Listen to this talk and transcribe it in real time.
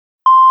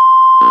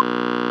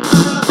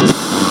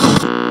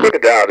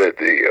Looking down at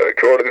the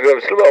corner of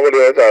the slowly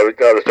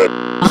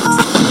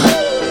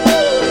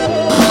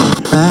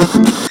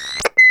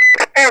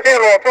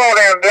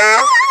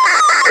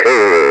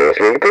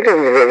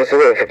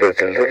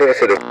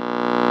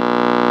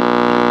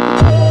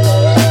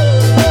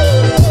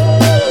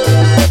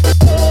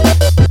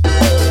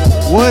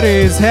What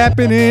is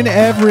happening,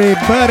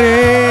 everybody?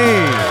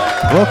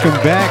 Welcome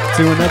back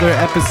to another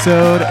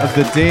episode of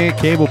the Dan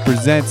Cable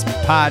Presents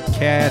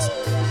podcast.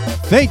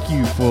 Thank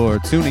you for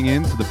tuning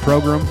in to the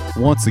program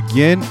once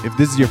again. If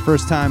this is your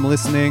first time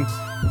listening,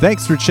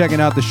 thanks for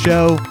checking out the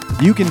show.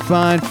 You can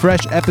find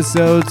fresh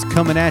episodes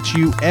coming at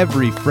you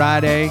every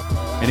Friday.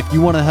 And if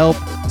you want to help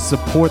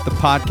support the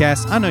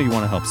podcast, I know you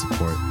want to help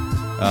support.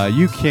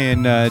 You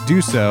can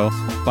do so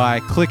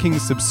by clicking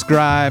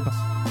subscribe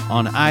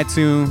on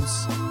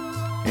iTunes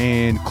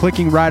and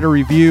clicking write a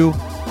review,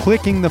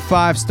 clicking the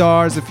 5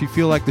 stars if you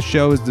feel like the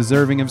show is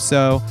deserving of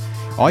so.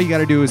 All you got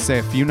to do is say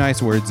a few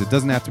nice words. It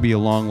doesn't have to be a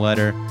long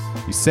letter.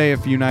 You say a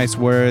few nice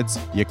words,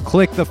 you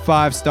click the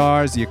 5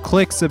 stars, you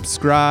click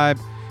subscribe,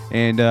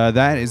 and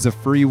that is a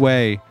free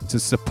way to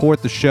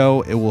support the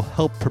show. It will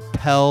help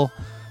propel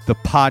the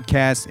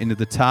podcast into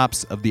the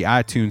tops of the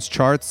iTunes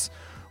charts,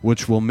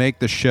 which will make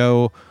the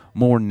show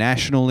more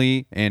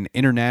nationally and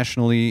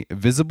internationally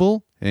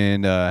visible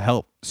and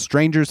help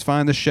strangers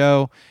find the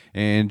show,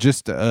 and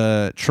just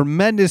a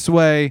tremendous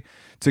way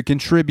to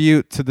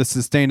contribute to the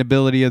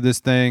sustainability of this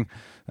thing.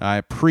 I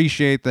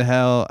appreciate the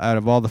hell out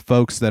of all the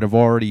folks that have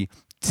already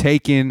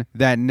taken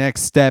that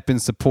next step in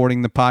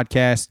supporting the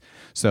podcast.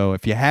 So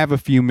if you have a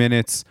few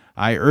minutes,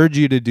 I urge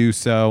you to do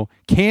so.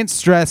 Can't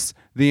stress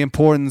the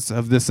importance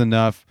of this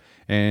enough.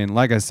 And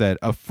like I said,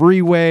 a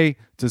free way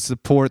to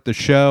support the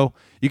show.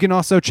 You can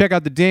also check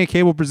out the Dan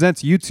Cable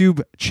Presents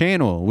YouTube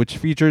channel, which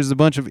features a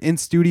bunch of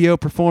in-studio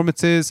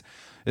performances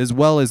as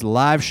well as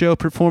live show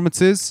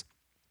performances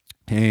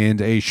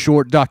and a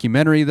short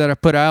documentary that I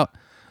put out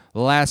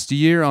last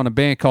year on a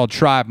band called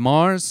Tribe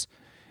Mars,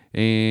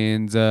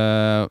 and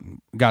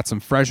got some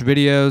fresh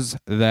videos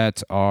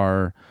that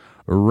are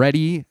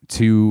ready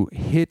to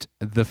hit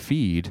the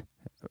feed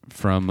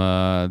from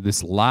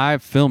this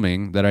live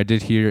filming that I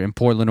did here in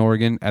Portland,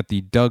 Oregon at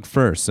the Doug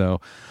Fir. So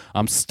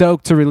I'm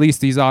stoked to release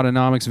these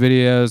Autonomics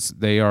videos.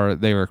 They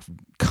are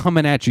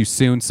coming at you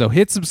soon. So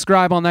hit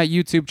subscribe on that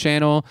YouTube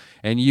channel,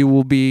 and you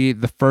will be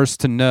the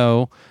first to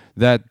know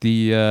that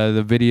the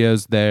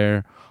videos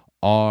there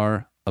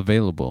are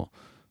available.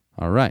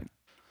 All right.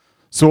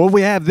 So what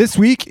we have this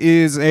week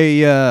is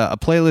a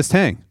playlist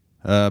hang.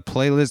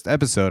 Playlist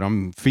episode.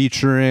 I'm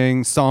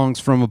featuring songs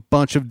from a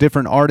bunch of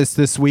different artists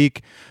this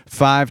week,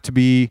 5 to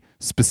be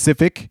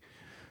specific.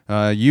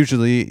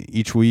 Usually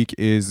each week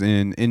is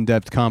an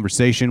in-depth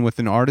conversation with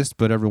an artist,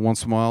 but every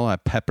once in a while I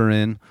pepper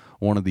in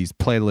one of these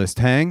playlist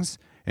hangs,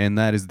 and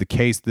that is the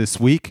case this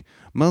week,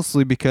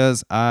 mostly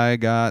because I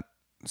got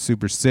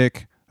super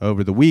sick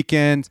over the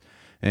weekend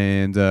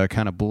and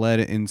kind of bled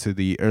into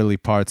the early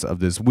parts of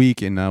this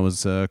week, and I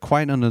was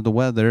quite under the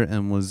weather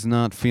and was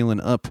not feeling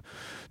up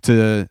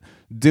to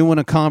doing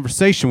a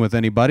conversation with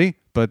anybody,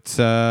 but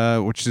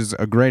which is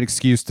a great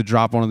excuse to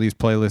drop one of these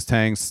playlist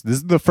hangs. This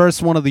is the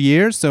first one of the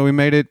year, so we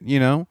made it,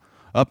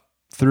 up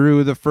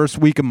through the first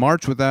week of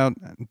March without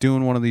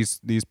doing one of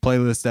these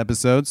playlist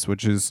episodes,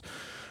 which is,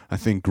 I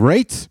think,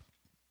 great.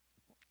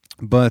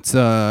 But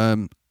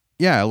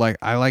yeah,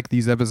 I like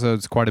these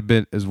episodes quite a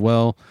bit as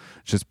well,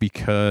 just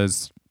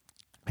because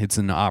it's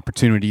an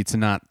opportunity to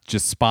not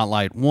just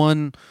spotlight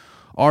one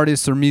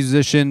artist or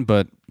musician,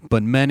 but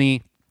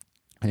many.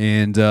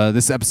 And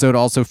this episode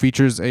also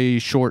features a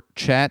short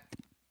chat,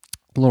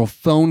 a little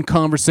phone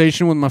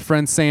conversation with my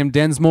friend Sam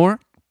Densmore,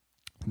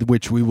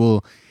 which we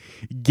will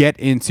get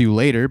into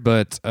later.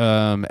 But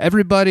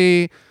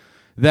everybody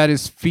that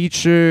is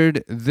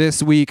featured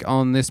this week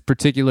on this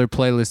particular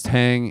playlist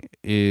hang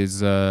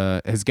has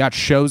got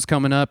shows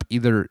coming up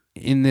either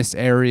in this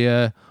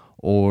area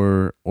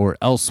or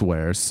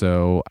elsewhere.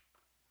 So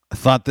I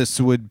thought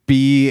this would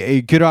be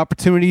a good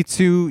opportunity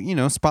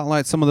to,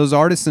 spotlight some of those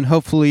artists and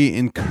hopefully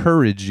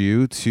encourage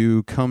you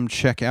to come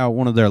check out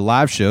one of their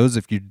live shows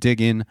if you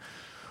dig in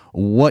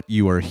what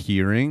you are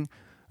hearing.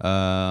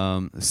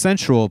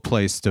 Central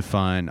place to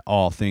find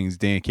all things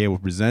Dan Cable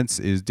Presents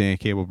is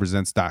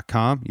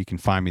dancablepresents.com. You can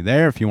find me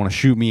there if you want to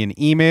shoot me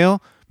an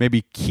email,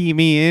 maybe key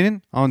me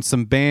in on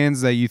some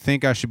bands that you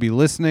think I should be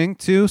listening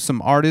to,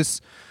 some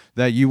artists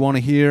that you want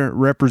to hear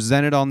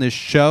represented on this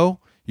show.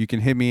 You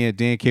can hit me at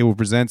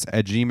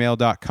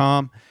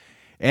dancablepresents@gmail.com,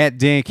 at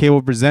Dan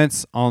Cable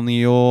Presents on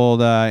the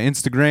old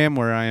Instagram,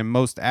 where I am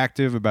most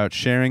active about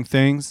sharing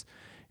things.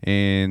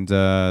 And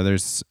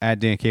there's at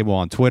Dan Cable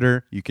on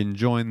Twitter. You can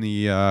join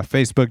the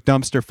Facebook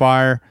dumpster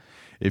fire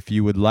if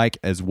you would like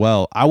as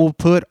well. I will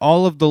put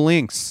all of the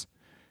links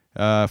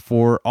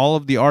for all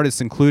of the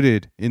artists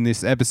included in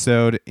this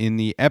episode in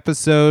the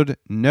episode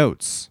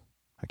notes.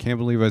 I can't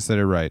believe I said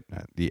it right.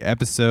 The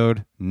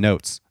episode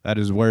notes. That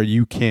is where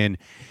you can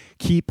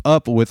keep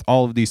up with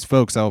all of these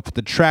folks. I'll put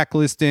the track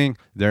listing,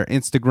 their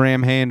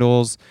Instagram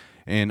handles,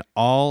 and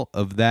all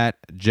of that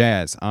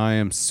jazz. I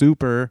am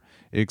super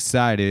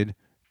excited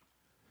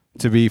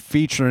to be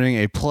featuring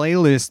a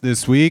playlist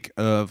this week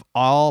of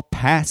all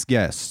past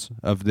guests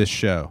of this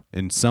show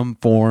in some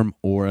form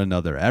or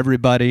another.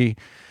 Everybody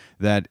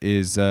that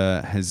is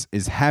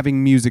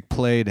having music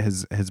played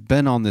has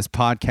been on this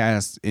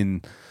podcast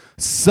in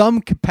some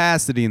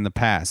capacity in the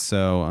past.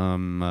 So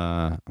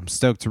I'm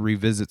stoked to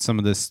revisit some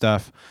of this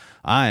stuff.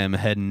 I am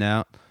heading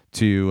out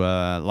to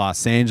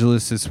Los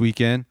Angeles this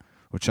weekend,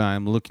 which I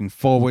am looking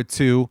forward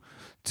to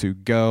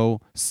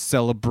go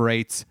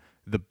celebrate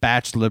the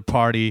bachelor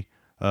party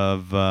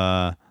of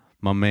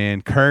my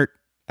man Kurt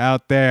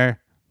out there,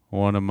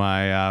 one of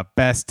my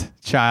best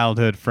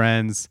childhood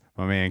friends.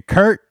 My man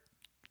Kurt,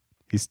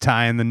 he's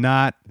tying the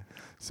knot,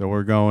 so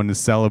we're going to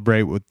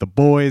celebrate with the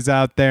boys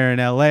out there in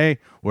LA.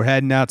 We're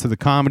heading out to the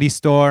Comedy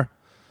Store,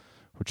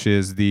 which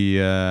is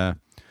the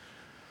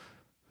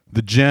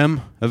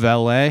gem of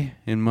LA,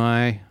 in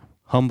my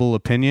humble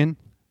opinion.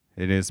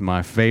 It is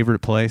my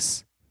favorite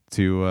place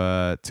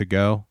to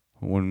go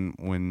when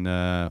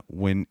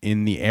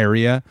in the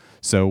area.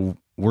 So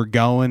we're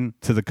going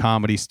to the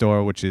Comedy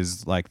Store, which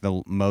is like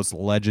the most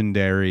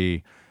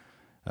legendary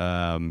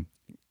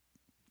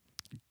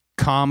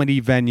comedy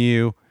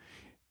venue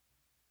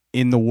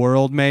in the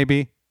world,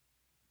 maybe.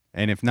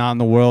 And if not in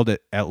the world,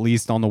 at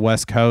least on the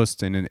West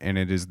Coast. And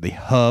it is the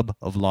hub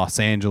of Los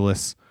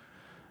Angeles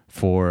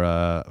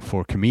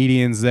for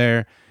comedians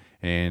there.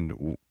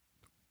 And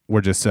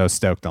we're just so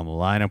stoked on the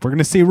lineup. We're going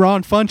to see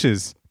Ron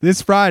Funches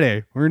this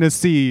Friday. We're going to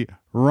see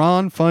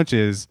Ron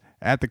Funches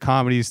at the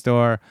Comedy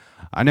Store.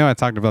 I know I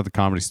talked about the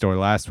Comedy Store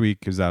last week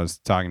because I was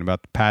talking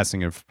about the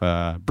passing of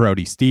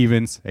Brody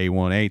Stevens,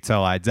 A1A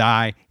Till I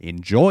Die.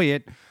 Enjoy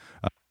it.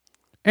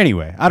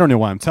 Anyway, I don't know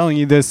why I'm telling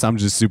you this. I'm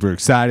just super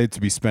excited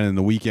to be spending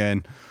the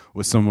weekend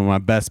with some of my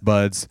best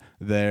buds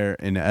there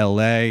in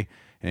LA.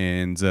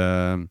 And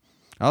I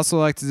also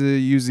like to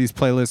use these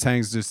playlist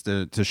hangs just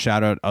to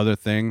shout out other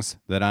things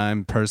that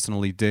I'm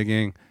personally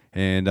digging.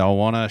 And I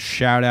want to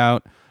shout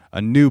out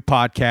a new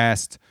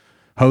podcast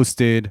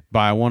hosted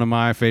by one of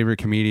my favorite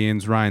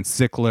comedians, Ryan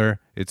Sickler.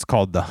 It's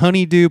called The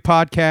Honeydew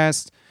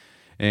Podcast,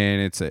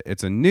 and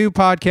it's a new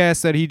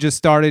podcast that he just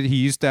started. He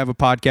used to have a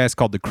podcast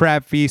called The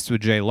Crab Feast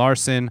with Jay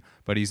Larson,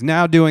 but he's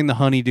now doing the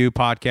Honeydew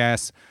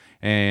Podcast,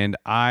 and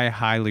I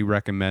highly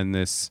recommend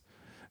this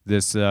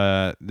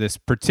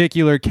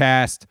particular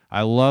cast.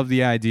 I love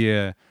the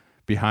idea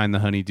behind the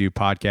Honeydew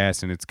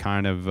Podcast, and it's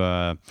kind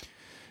of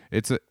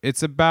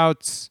it's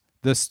about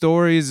the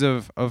stories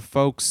of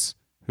folks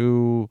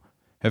who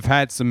have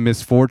had some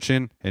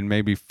misfortune and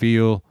maybe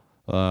feel,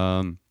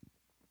 like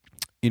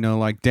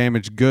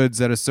damaged goods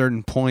at a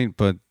certain point,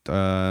 but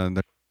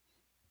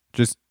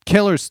just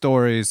killer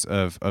stories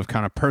of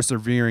kind of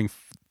persevering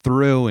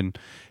through and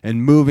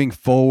moving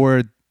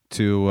forward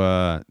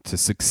to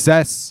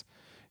success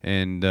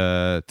and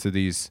to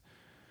these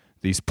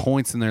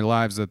points in their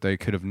lives that they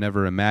could have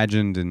never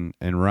imagined.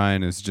 And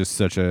Ryan is just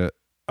such a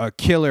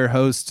killer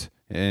host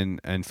and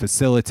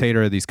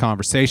facilitator of these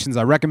conversations.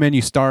 I recommend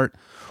you start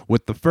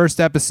with the first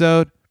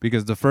episode,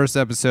 because the first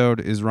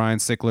episode is Ryan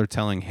Sickler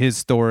telling his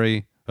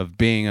story of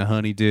being a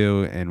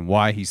honeydew and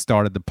why he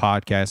started the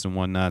podcast and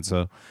whatnot.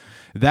 So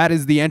that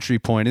is the entry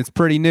point. It's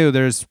pretty new.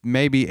 There's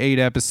maybe 8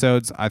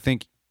 episodes. I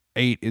think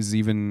 8 is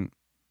even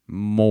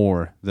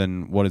more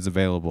than what is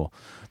available.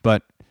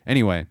 But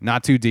anyway,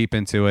 not too deep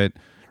into it.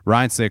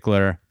 Ryan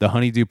Sickler, the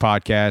Honeydew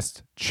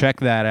Podcast. Check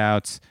that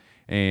out.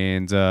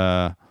 And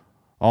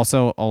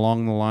also,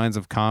 along the lines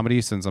of comedy,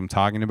 since I'm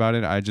talking about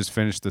it, I just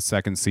finished the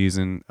 2nd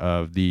season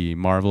of The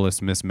Marvelous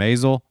Miss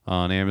Maisel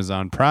on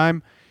Amazon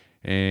Prime.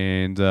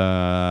 And,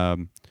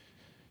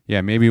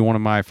 maybe one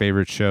of my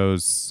favorite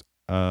shows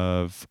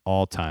of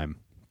all time.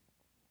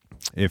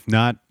 If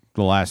not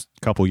the last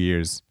couple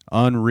years.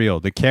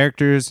 Unreal. The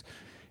characters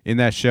in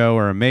that show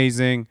are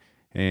amazing,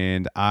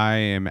 and I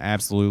am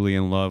absolutely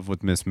in love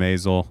with Miss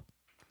Maisel.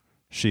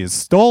 She has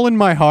stolen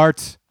my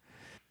heart.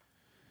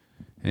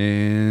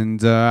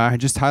 And I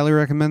just highly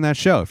recommend that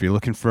show. If you're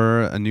looking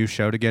for a new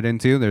show to get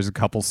into, there's a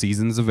couple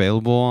seasons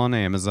available on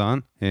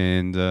Amazon.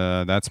 And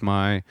that's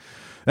my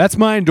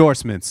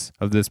endorsements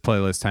of this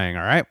playlist hang.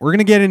 All right, we're going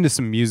to get into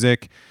some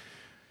music.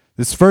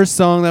 This first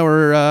song that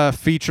we're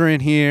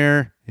featuring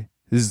here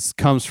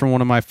comes from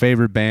one of my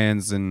favorite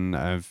bands. And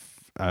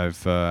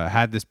I've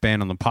had this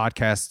band on the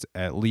podcast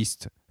at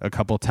least a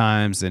couple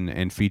times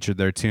and featured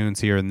their tunes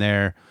here and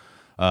there.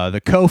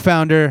 The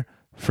co-founder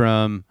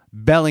from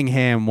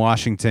Bellingham,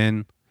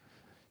 Washington,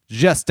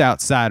 just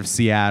outside of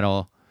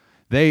Seattle.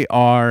 They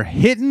are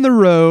hitting the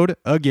road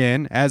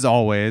again, as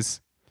always.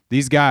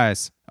 These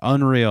guys,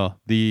 unreal.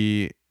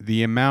 The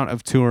amount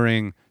of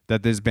touring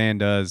that this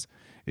band does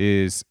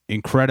is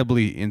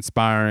incredibly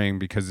inspiring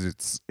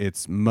because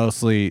it's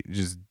mostly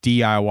just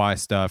DIY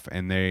stuff,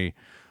 and they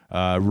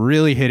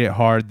really hit it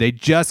hard. They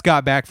just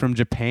got back from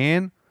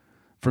Japan,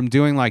 from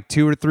doing like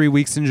 2 or 3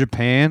 weeks in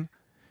Japan,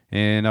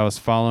 and I was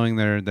following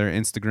their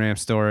Instagram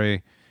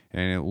story,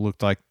 and it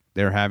looked like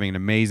They're having an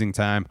amazing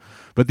time.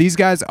 But these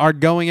guys are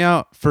going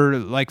out for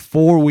like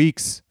 4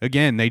 weeks.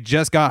 Again, they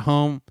just got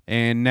home,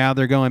 and now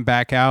they're going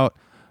back out.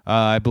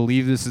 I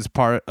believe this is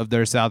part of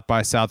their South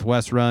by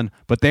Southwest run,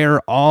 but they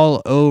are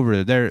all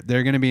over. They're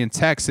going to be in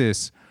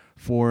Texas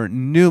for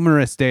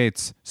numerous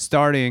dates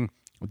starting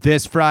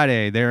this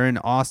Friday. They're in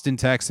Austin,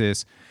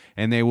 Texas,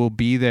 and they will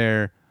be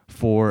there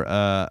for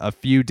a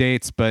few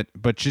dates, but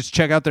just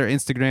check out their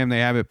Instagram. They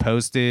have it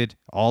posted,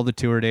 all the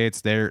tour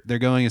dates. They're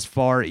going as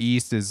far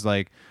east as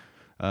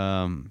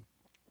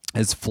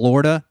as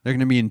Florida. They're going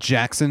to be in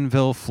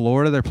Jacksonville,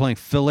 Florida. They're playing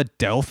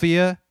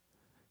Philadelphia.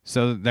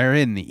 So they're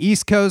in the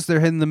East Coast, they're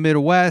hitting the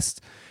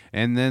Midwest,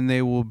 and then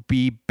they will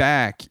be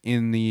back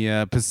in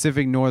the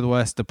Pacific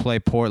Northwest to play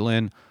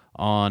Portland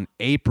on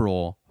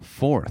April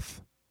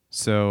 4th.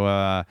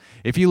 So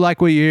if you like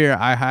what you hear,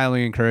 I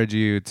highly encourage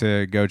you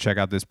to go check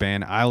out this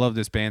band. I love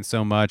this band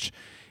so much,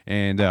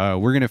 and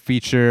we're going to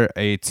feature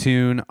a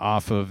tune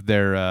off of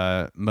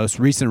their most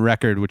recent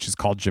record, which is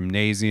called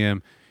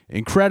Gymnasium.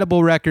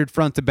 Incredible record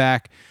front to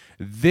back.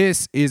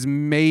 This is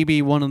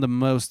maybe one of the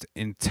most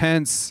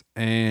intense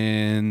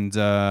and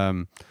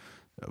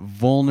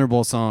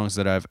vulnerable songs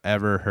that I've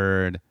ever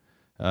heard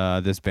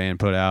this band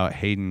put out.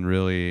 Hayden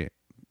really,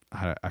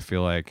 I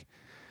feel like,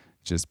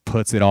 just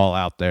puts it all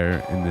out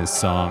there in this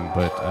song.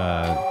 But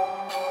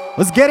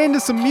let's get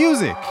into some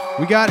music.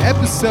 We got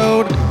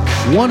episode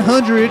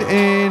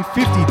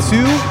 152,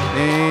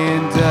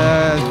 and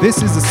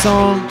this is a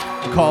song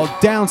called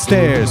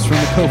Downstairs from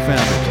the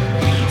Co-Founder.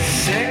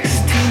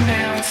 16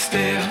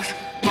 downstairs,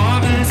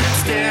 Marvin's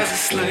upstairs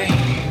asleep.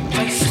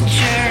 Place a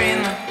chair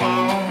in the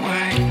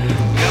hallway,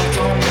 belt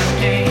on my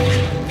knees.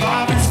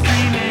 Father's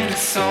dreaming a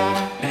song,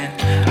 and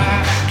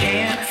I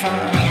can't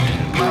find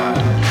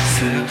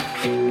myself.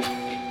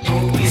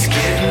 Hope he's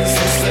getting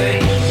some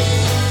sleep.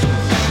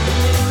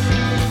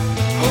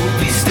 Hope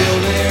he's still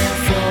there in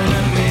front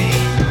of me.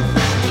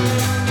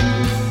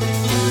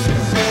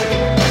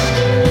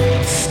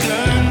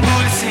 Stern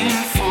voice in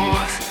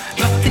force,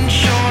 nothing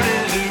short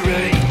of a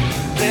ray.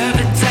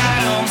 Leather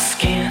tied on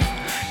skin,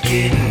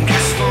 getting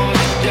dressed for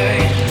the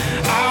day.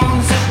 I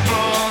was up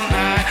all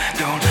night,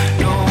 don't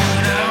know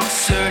what I was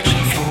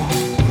searching for.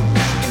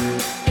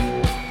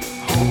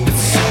 Hope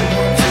it's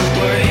someone to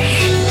wake.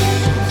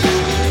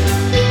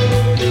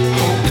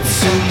 Hope it's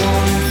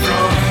someone in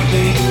front of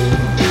me.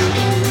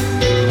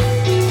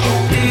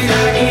 Hope that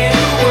I get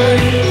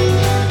away.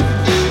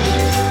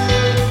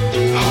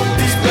 Hope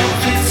this belt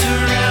fits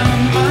around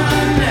my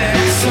neck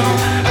so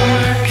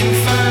I can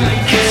finally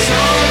get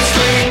some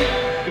sleep.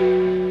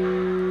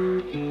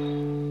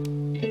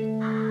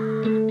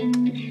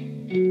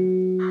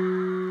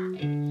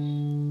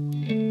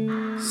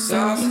 As I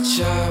was a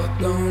child,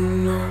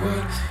 don't know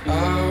what I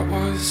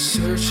was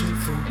searching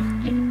for.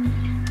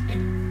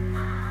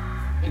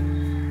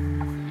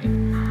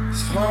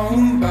 This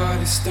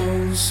homebody,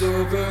 stone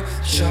sober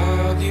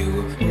child you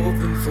were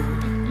hoping for.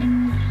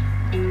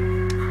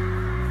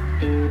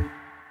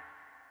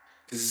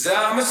 'Cause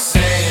I'm a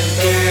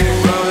sandbag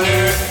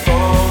runner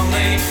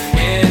only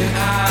when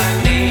I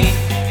need.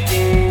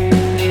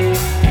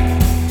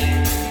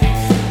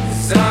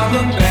 'Cause I'm a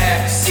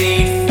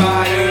backseat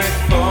fighter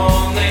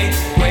only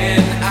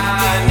when I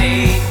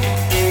need.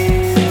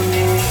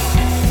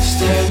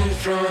 Stand in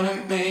front of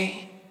me.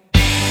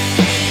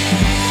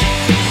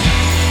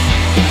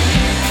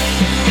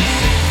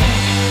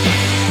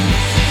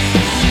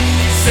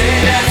 Say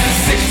that's a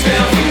 6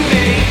 for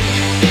me.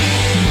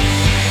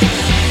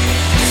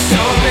 Just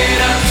open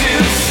up to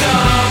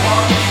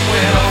someone.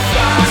 We'll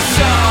find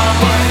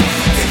someone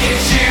to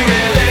get you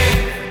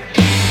relief.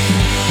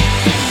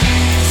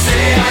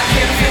 Say I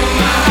can feel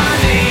my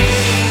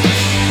knees.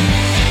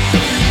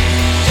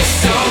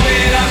 Just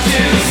open up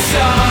to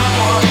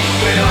someone.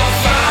 We'll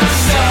find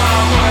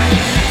someone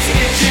to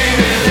get you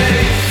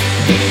relief.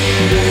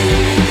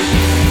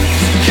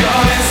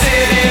 Come and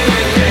sit in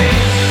with me.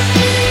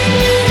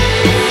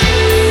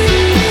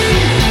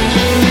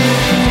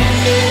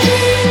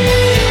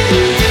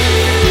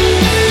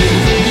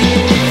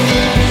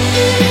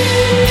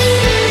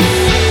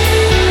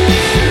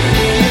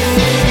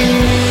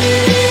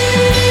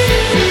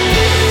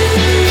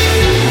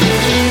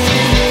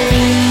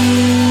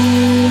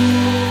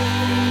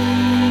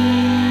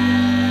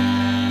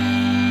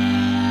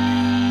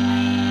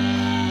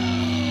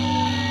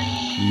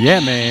 Yeah,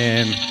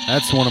 man,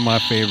 that's one of my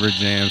favorite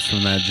jams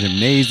from that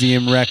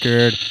Gymnasium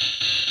record.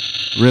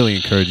 Really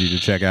encourage you to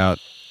check out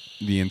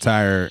the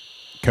entire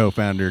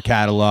Co-Founder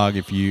catalog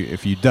if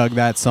you dug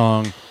that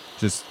song.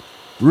 Just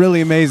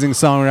really amazing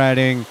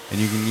songwriting, and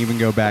you can even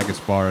go back as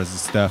far as the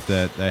stuff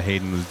that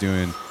Hayden was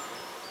doing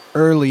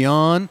early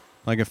on,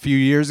 like a few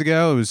years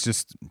ago. It was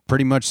just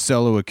pretty much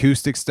solo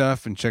acoustic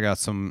stuff, and check out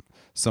some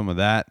of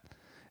that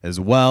as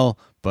well.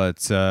 But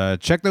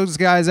check those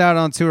guys out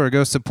on tour.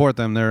 Go support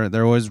them.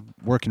 They're always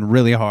working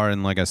really hard,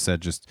 and like I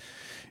said, just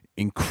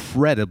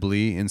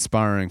incredibly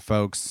inspiring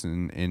folks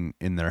in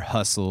their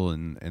hustle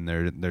and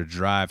their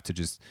drive to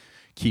just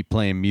keep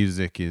playing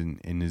music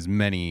in as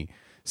many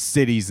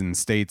cities and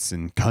states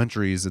and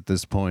countries at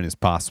this point as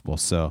possible.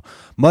 So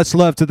much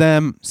love to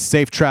them.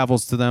 Safe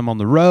travels to them on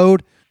the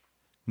road.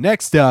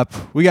 Next up,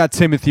 we got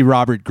Timothy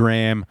Robert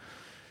Graham,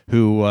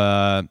 who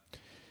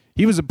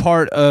he was a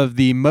part of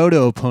the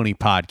Moto Pony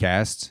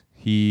podcast.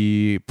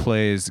 He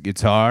plays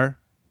guitar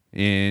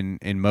in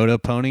Moto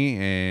Pony,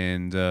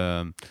 and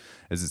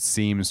as it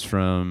seems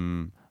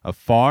from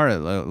afar, it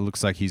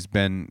looks like he's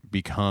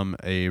become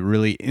a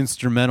really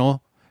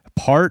instrumental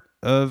part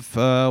of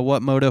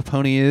what Moto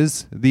Pony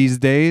is these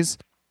days,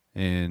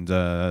 and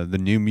the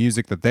new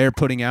music that they're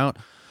putting out.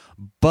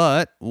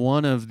 But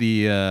one of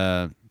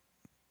the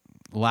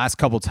last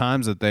couple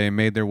times that they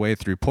made their way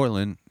through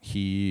Portland,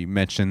 he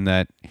mentioned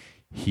that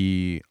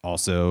he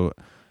also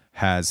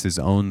has his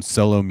own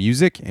solo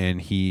music,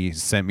 and he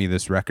sent me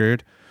this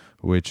record,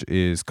 which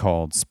is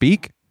called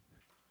Speak.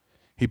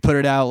 He put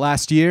it out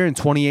last year in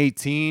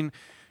 2018.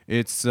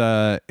 It's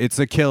a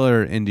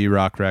killer indie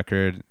rock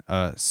record,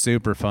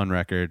 super fun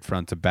record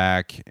front to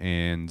back,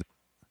 and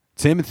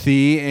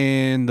Timothy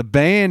and the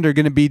band are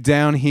going to be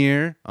down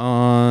here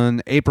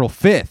on April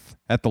 5th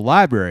at the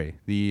library,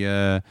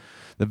 the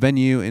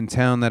venue in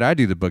town that I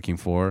do the booking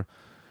for.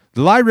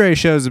 The library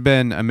shows have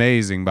been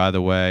amazing, by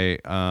the way.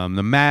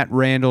 The Matt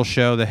Randall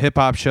show, the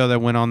hip-hop show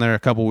that went on there a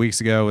couple weeks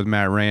ago with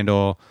Matt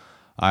Randall,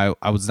 I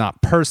was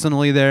not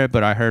personally there,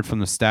 but I heard from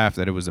the staff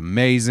that it was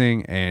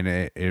amazing, and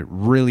it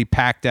really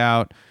packed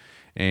out.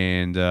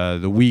 And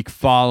the week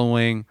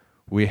following,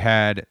 we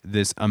had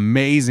this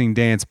amazing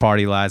dance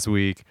party last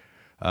week.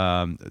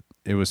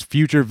 It was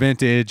Future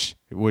Vintage,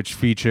 which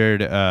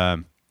featured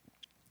a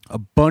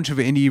bunch of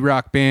indie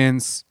rock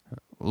bands,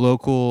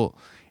 local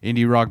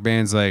indie rock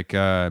bands like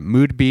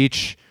Mood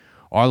Beach,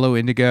 Arlo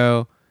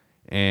Indigo,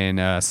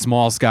 and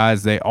Small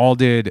Skies. They all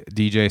did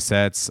DJ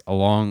sets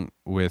along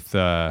with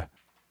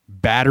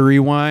Battery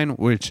Wine,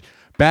 which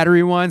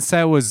Battery Wine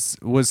set was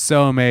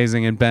so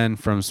amazing. And Ben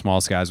from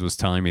Small Skies was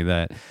telling me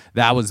that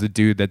was the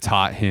dude that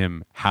taught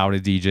him how to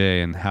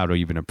DJ and how to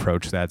even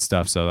approach that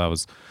stuff. So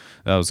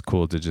that was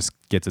cool to just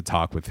get to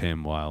talk with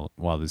him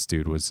while this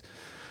dude was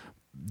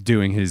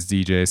doing his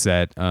DJ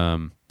set.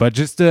 But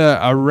just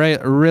a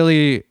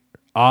really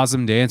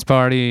awesome dance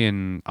party,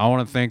 and I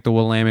want to thank the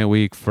Willamette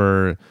Week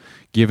for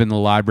giving the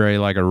library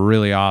like a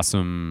really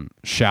awesome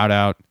shout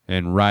out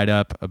and write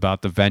up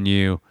about the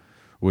venue,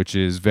 which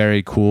is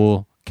very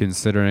cool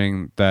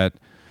considering that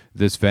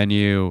this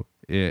venue,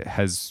 it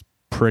has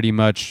pretty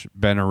much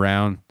been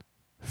around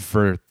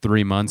for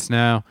 3 months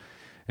now,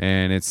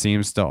 and it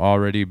seems to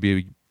already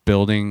be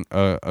building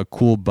a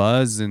cool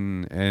buzz,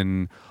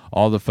 and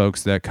all the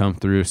folks that come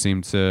through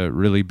seem to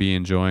really be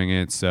enjoying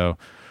it. So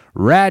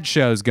rad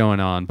shows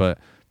going on. But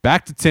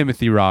back to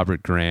Timothy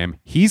Robert Graham.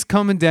 He's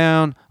coming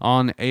down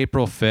on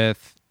April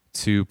 5th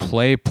to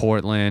play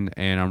Portland,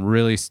 and I'm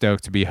really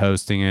stoked to be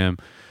hosting him.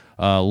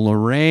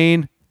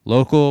 Lorraine,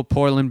 local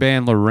Portland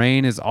band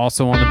Lorraine, is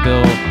also on the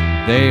bill.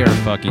 They are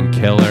fucking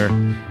killer.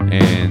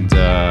 And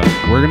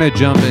we're going to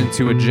jump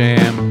into a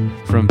jam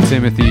from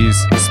Timothy's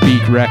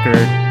Speak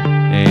record.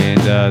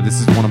 And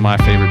this is one of my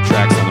favorite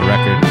tracks on the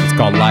record. It's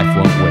called Life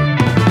Won't Wait.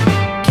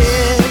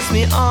 Kiss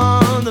me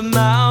on the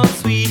mouth,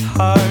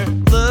 sweetheart.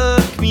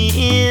 Look me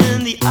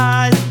in the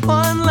eyes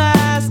one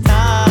last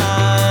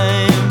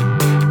time.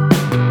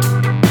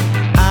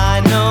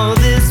 I know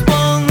this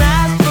won't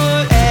last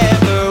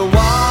forever.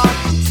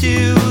 Walked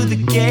to the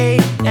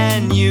gate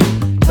and you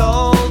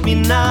told me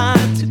not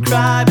to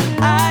cry, but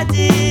I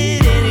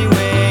did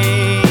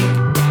anyway.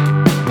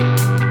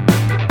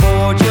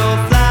 Board your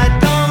flight,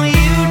 don't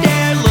you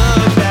dare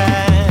look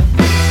back.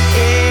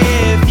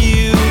 If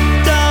you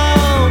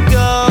don't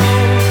go,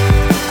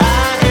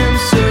 I am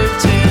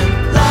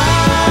certain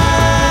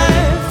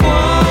life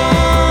won't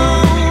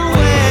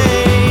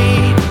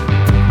wait.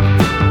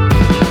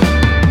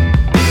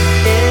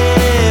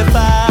 If I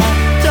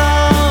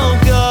don't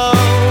go,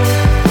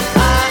 I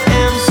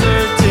am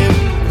certain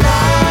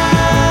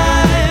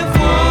life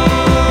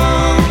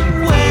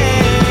won't wait.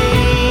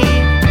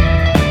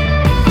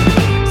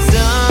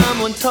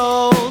 Someone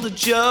told a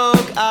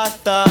joke, I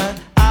thought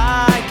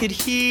I could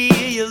hear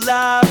your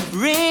laugh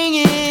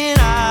ringing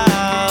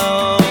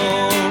out.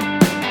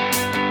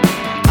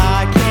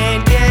 I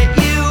can't get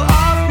you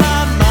off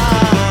my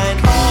mind.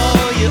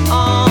 Call you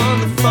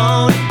on the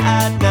phone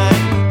at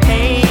night.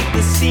 Paint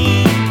the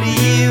scene for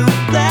you,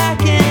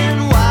 black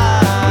and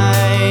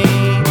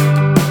white.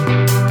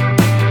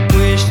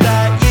 Wish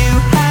that you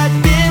had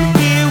been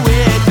here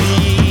with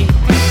me.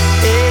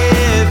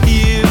 If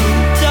you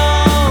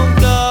don't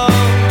go,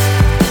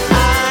 I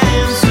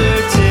am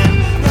certain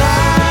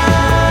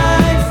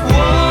life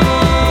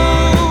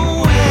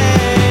won't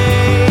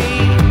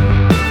wait.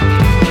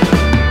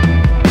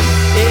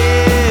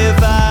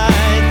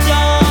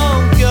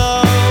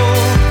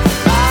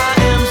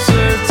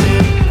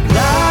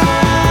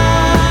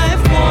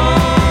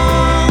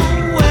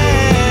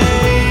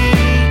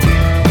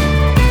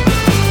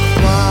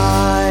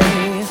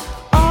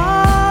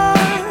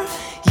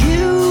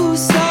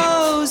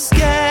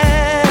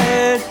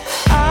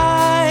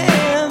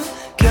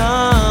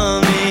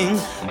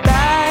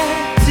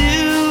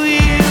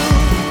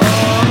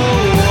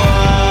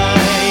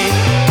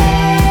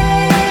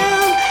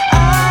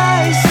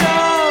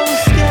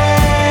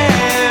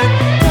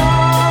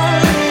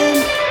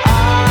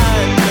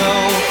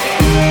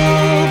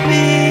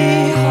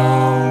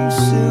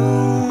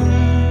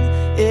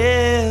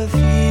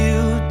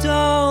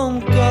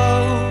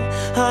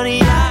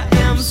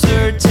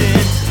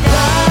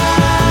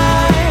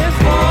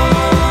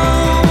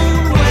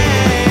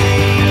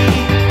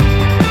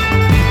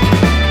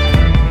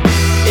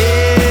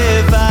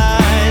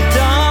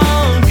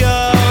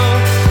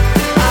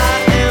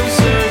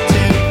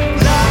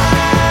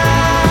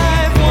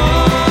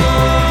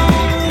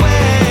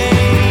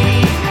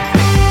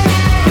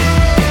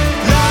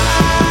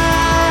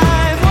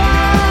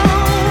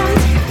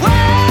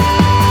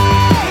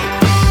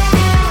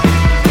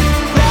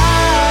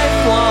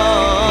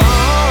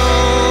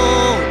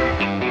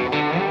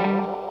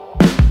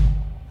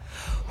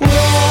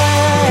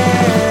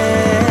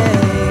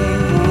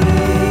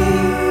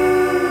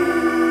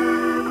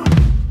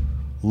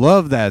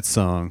 Love that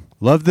song.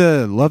 Love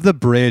the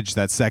bridge,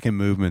 that second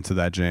movement to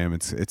that jam.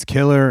 It's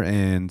killer.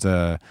 And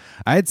I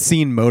had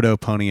seen Moto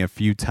Pony a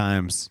few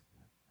times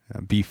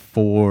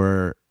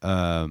before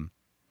Tim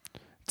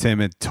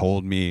had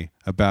told me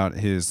about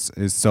his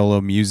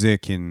solo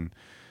music, and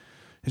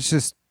it's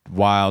just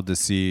wild to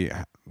see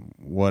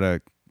what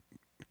a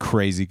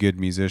crazy good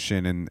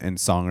musician and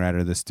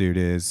songwriter this dude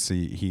is.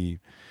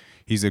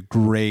 He's a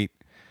great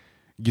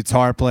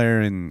guitar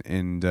player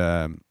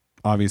and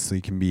obviously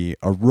can be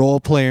a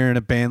role player in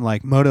a band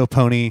like Moto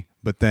Pony,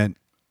 but then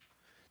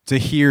to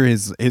hear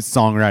his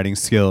songwriting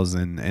skills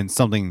and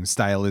something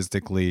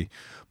stylistically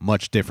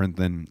much different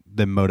than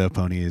Moto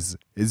Pony is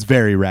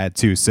very rad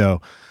too. So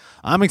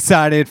I'm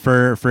excited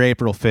for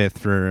April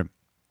 5th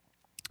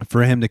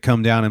for him to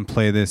come down and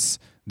play this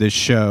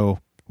show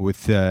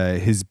with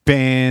his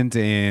band,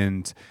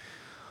 and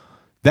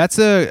that's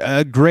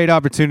a great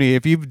opportunity.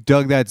 If you've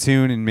dug that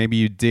tune and maybe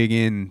you dig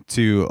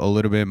into a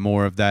little bit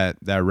more of that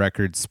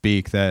record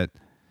Speak that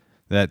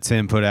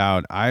Tim put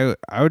out, I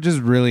would just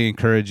really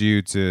encourage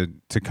you to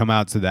come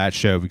out to that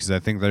show, because I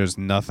think there's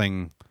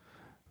nothing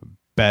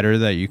better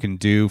that you can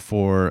do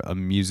for a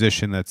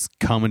musician that's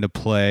coming to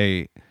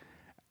play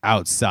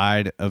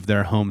outside of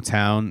their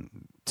hometown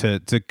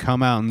to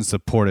come out and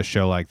support a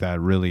show like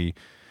that. Really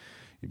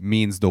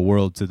means the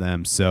world to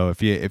them. So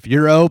if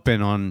you're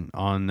open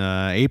on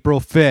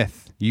April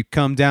 5th, you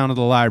come down to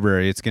the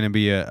library. It's going to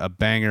be a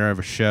banger of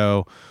a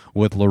show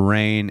with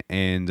Lorraine,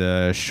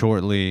 and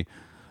shortly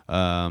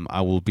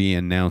I will be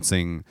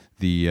announcing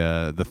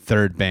the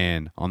third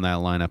band on that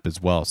lineup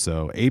as well.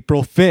 So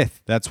April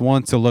 5th, that's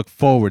one to look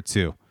forward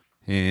to.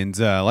 And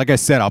like I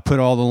said, I'll put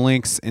all the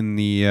links in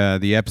the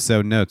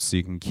episode notes so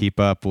you can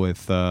keep up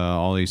with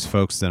all these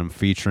folks that I'm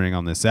featuring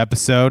on this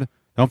episode.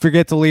 Don't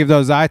forget to leave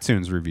those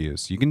iTunes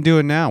reviews. You can do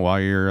it now while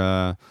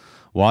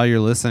you're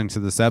listening to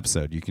this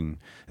episode. You can,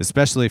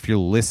 especially if you're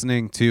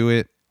listening to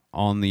it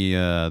on the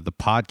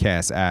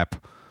podcast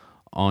app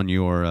on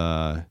your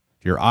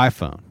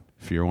iPhone.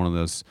 If you're one of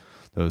those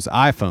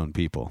iPhone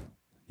people,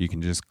 you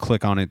can just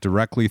click on it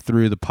directly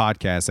through the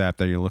podcast app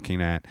that you're looking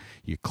at.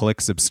 You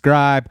click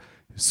subscribe,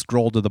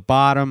 scroll to the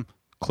bottom,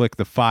 click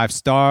the 5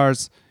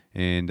 stars,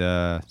 and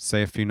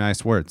say a few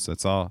nice words.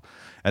 That's all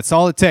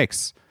it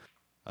takes.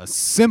 A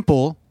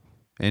simple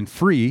and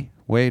free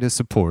way to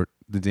support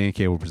the Dan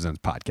Cable Presents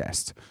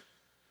podcast.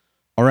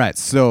 All right,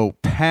 so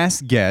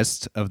past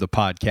guest of the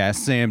podcast,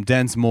 Sam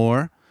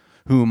Densmore,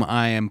 whom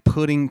I am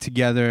putting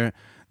together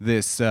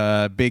this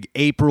big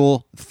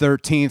April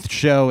 13th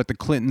show at the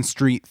Clinton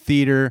Street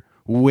Theater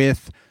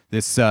with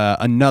this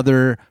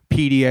another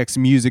PDX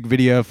Music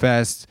Video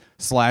Fest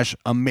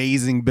 /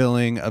 amazing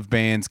billing of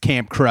bands.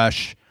 Camp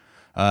Crush,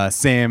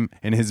 Sam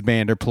and his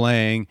band are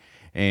playing,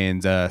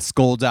 and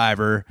Skull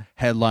Diver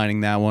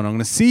headlining that one. I'm going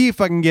to see if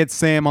I can get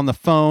Sam on the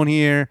phone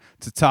here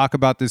to talk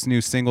about this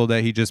new single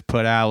that he just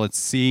put out. Let's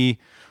see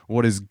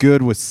what is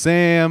good with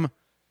Sam.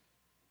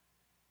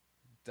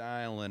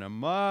 Dialing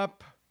him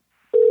up.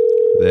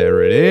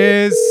 There it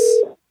is.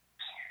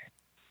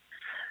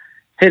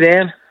 Hey,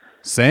 Dan.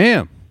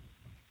 Sam.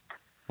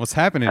 What's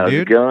happening, How's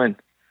dude? it going?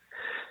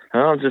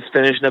 Well, I'm just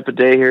finishing up a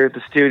day here at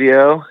the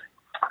studio.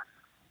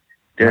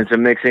 Doing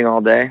some mixing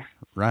all day.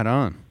 Right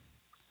on.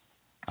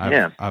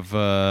 I've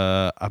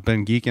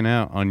been geeking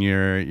out on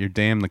your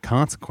Damn the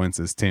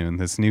Consequences tune,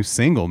 this new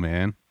single,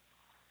 man.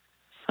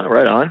 Oh,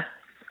 right on.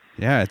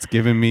 Yeah, it's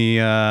giving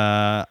me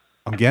I'm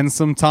getting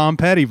some Tom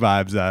Petty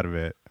vibes out of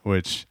it,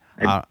 which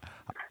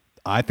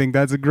I think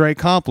that's a great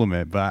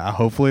compliment, but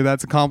hopefully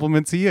that's a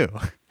compliment to you.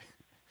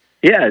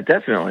 Yeah,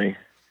 definitely.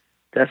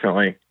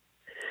 Definitely.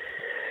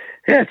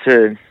 Yeah,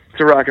 it's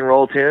a rock and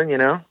roll tune,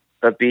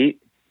 upbeat.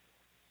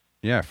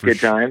 Yeah, for good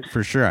times.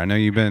 For sure. I know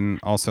you've been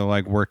also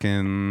like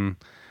working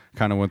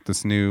kind of with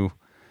this new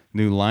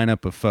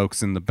lineup of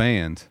folks in the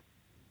band.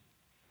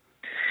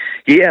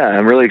 Yeah,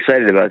 I'm really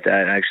excited about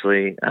that,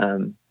 actually.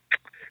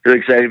 Really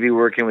excited to be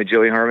working with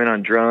Joey Harmon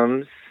on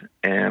drums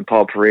and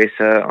Paul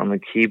Paresa on the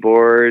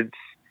keyboards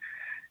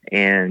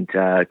and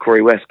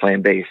Corey West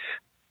playing bass.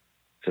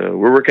 So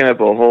we're working up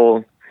a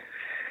whole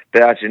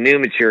batch of new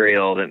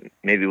material that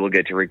maybe we'll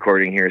get to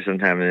recording here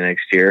sometime in the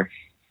next year.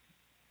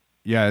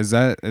 Yeah, is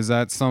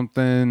that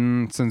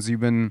something, since you've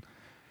been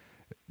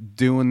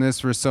doing this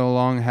for so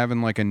long,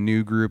 having like a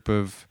new group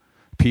of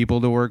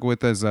people to work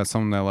with, is that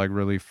something that like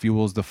really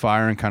fuels the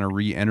fire and kind of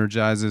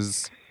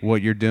re-energizes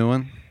what you're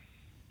doing?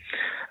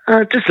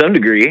 To some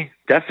degree,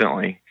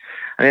 definitely.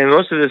 I mean,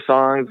 most of the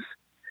songs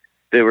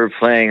that we're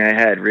playing I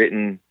had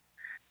written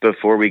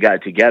before we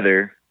got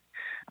together.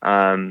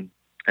 And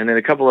then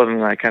a couple of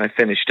them I kind of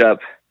finished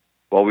up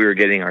while we were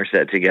getting our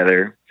set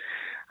together.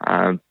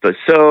 But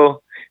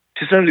so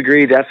to some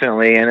degree,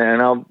 definitely. And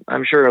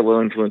I'm sure it will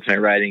influence my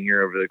writing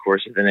here over the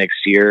course of the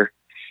next year.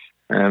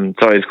 It's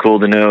always cool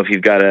to know if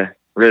you've got a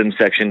rhythm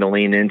section to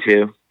lean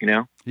into,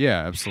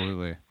 Yeah,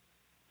 absolutely.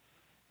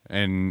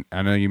 And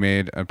I know you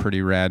made a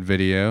pretty rad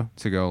video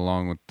to go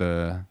along with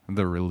the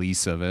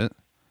release of it.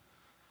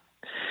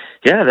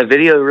 Yeah, the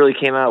video really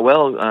came out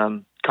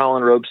well.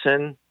 Colin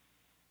Robeson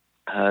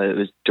It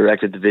was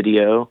directed the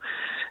video,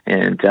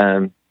 and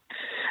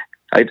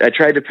I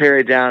tried to pare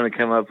it down and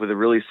come up with a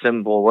really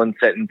simple one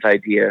sentence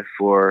idea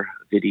for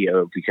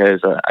video,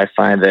 because I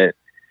find that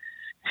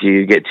if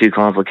you get too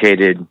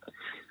complicated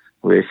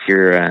with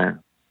your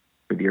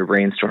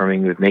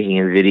brainstorming with making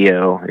a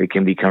video, it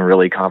can become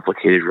really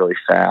complicated really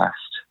fast.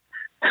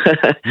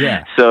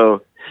 Yeah.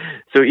 So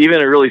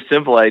even a really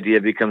simple idea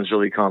becomes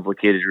really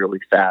complicated really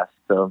fast.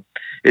 So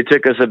it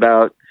took us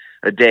about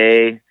a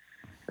day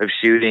of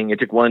shooting. It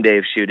took 1 day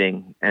of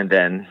shooting, and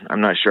then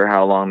I'm not sure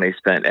how long they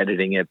spent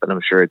editing it, but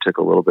I'm sure it took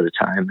a little bit of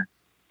time.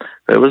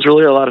 But it was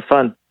really a lot of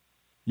fun.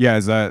 Yeah,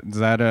 is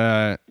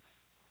that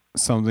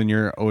something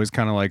you're always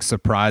kind of like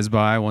surprised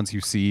by once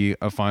you see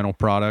a final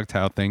product,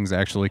 how things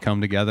actually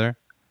come together?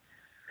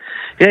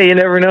 Yeah, you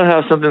never know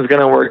how something's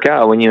going to work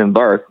out when you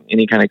embark.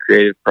 Any kind of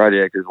creative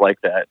project is like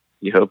that.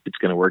 You hope it's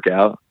going to work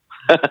out.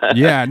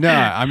 Yeah, no,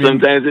 I mean,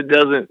 sometimes it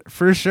doesn't.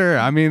 For sure.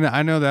 I mean,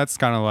 I know that's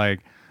kind of like,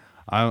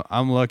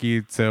 I'm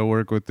lucky to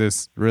work with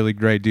this really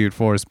great dude,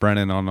 Forrest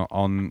Brennan,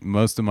 on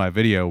most of my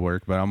video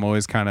work, but I'm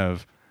always kind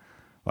of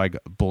like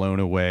blown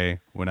away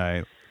when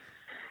I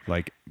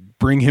like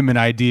bring him an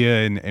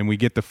idea and we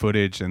get the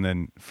footage, and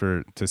then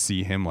to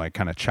see him like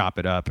kind of chop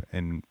it up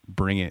and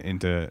bring it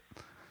into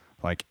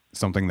like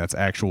something that's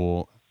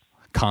actual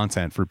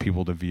content for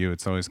people to view.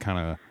 It's always kind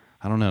of,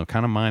 I don't know,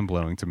 kind of mind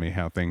blowing to me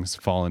how things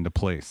fall into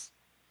place.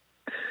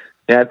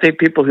 Yeah, I think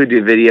people who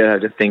do video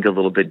have to think a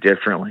little bit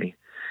differently.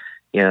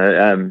 You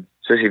know,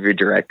 especially if you're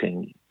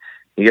directing,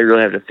 you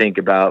really have to think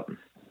about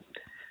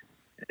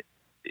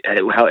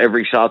how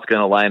every shot's going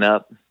to line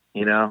up.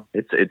 You know,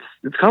 it's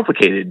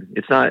complicated.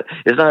 It's not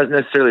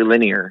necessarily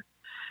linear.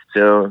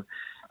 So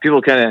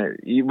people kind of,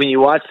 when you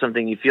watch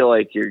something, you feel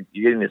like you're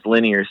getting this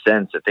linear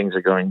sense that things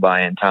are going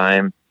by in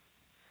time.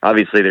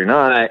 Obviously, they're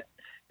not,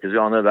 because we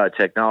all know about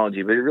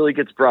technology. But it really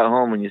gets brought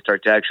home when you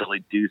start to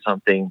actually do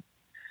something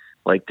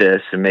like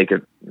this and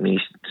when you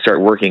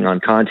start working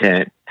on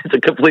content. It's a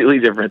completely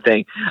different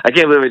thing. I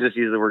can't believe I just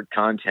used the word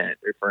content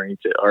referring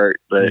to art,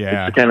 but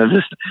yeah, it's kind of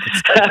just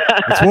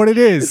it's what it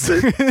is.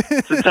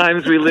 it's the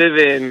times we live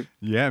in.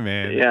 Yeah,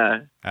 man.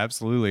 Yeah,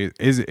 absolutely.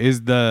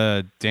 Is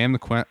the Damn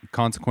the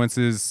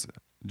Consequences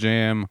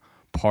jam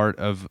part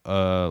of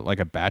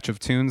like a batch of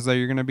tunes that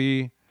you're going to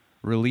be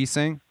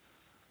releasing?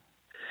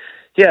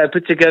 Yeah, I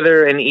put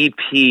together an EP.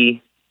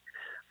 It's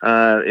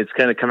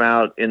going to come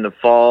out in the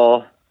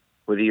fall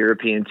with a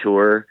European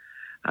tour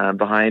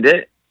behind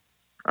it.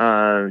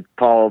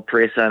 Paul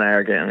Presa and I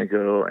are going to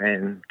go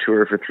and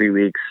tour for 3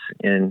 weeks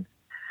in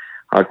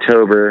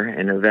October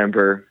and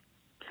November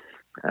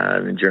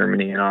in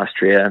Germany and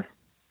Austria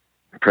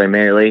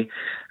primarily.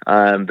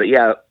 But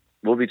yeah,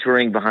 we'll be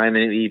touring behind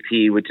the new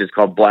EP, which is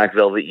called Black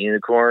Velvet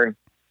Unicorn.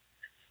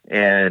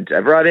 And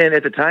I brought in,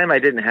 at the time I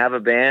didn't have a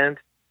band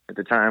at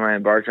the time I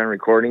embarked on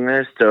recording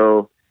this.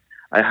 So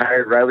I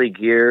hired Riley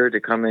Gear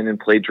to come in and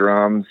play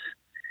drums.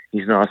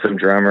 He's an awesome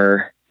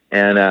drummer.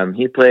 And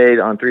he played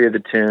on 3 of the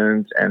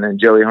tunes, and then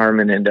Joey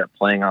Harmon ended up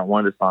playing on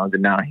one of the songs,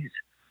 and now he's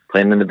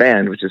playing in the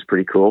band, which is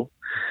pretty cool.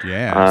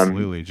 Yeah,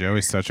 absolutely.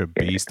 Joey's such a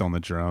beast on the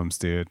drums,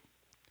 dude.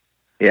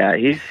 Yeah,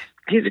 he's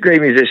a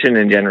great musician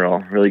in general,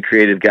 really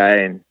creative guy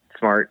and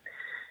smart.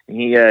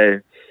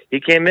 And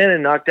he came in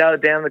and knocked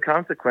out Damn the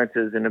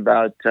Consequences in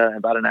about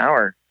an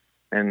hour,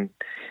 and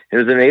it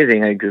was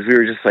amazing because we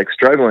were just like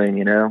struggling,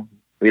 you know.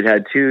 We'd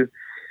had 2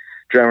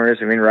 drummers.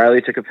 I mean,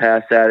 Riley took a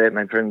pass at it,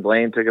 my friend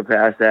Blaine took a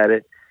pass at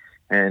it.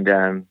 And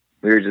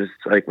we were just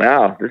like,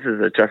 wow, this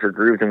is a tougher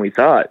groove than we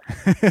thought.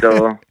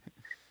 So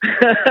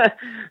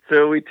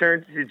so we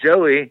turned to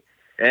Joey,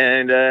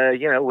 and,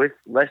 with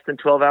less than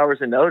 12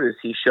 hours of notice,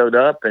 he showed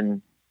up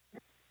and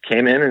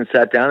came in and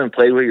sat down and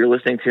played what you're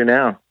listening to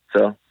now.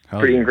 So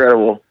pretty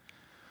incredible.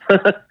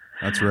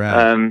 That's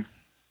rad.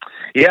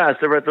 Yeah, so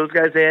we brought those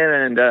guys in,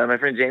 and my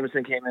friend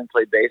Jameson came in and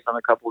played bass on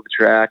a couple of the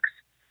tracks.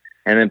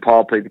 And then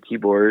Paul played the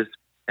keyboards,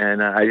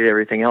 and I did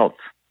everything else.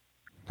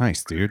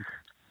 Nice, dude.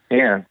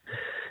 Yeah,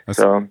 that's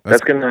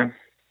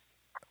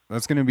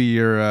gonna be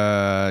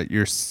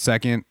your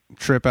second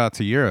trip out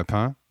to Europe,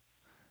 huh?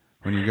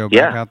 When you go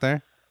back out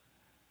there.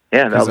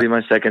 Yeah, that'll be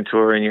my second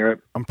tour in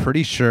Europe. I'm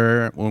pretty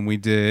sure when we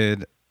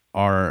did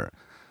our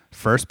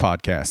first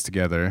podcast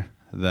together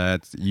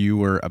that you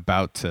were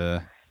about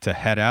to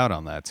head out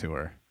on that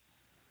tour.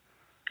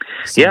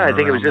 Yeah, I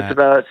think it was just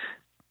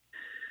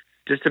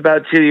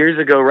about 2 years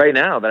ago right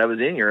now that I was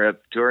in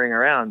Europe touring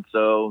around.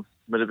 So,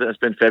 but it's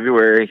been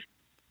February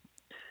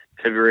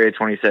of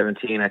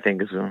 2017, I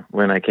think, is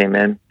when I came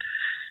in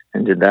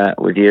and did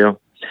that with you.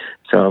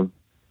 So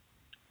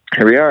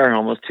here we are,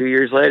 almost 2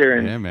 years later,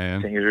 and yeah,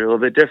 man, things are a little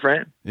bit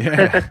different.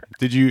 Yeah.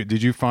 Did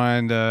you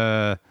find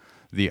the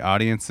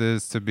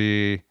audiences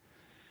to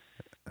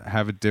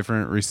have a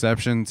different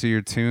reception to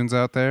your tunes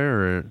out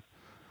there, or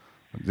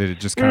did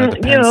it just kind of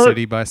depend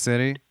city by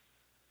city?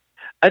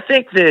 I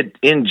think that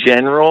in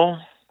general,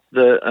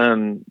 this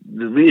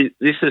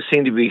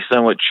seemed to be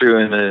somewhat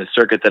true in the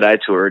circuit that I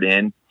toured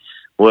in,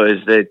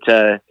 was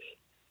that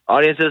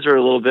audiences are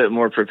a little bit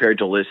more prepared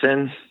to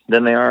listen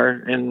than they are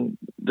in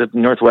the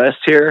Northwest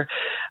here.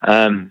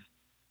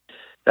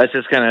 that's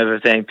just kind of a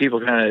thing. People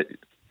kind of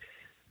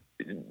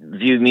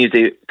view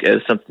music as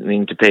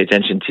something to pay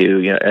attention to,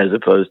 you know, as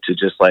opposed to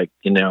just like,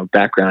 you know,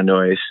 background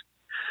noise.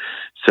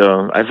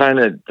 So I find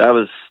that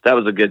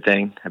was a good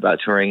thing about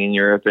touring in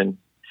Europe, and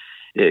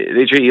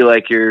they treat you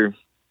like you're,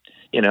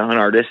 you know, an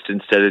artist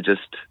instead of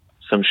just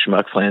some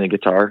schmuck playing a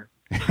guitar.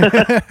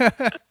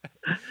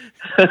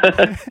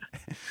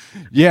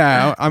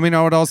 Yeah, I mean,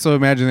 I would also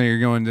imagine that you're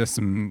going to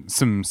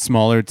some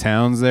smaller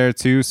towns there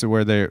too, so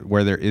where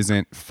there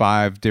isn't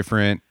 5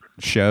 different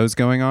shows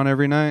going on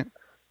every night.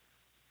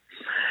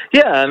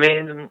 Yeah, I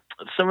mean,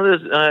 some of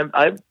those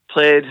I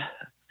played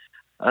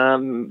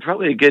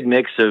probably a good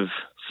mix of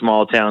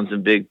small towns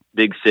and big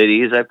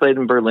cities. I played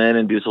in Berlin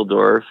and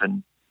Dusseldorf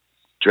and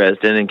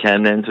Dresden and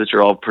Chemnitz, which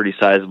are all pretty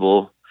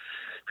sizable,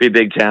 pretty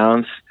big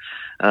towns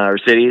or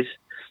cities.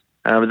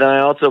 But then I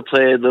also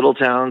played little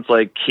towns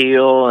like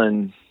Kiel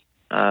and,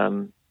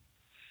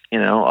 you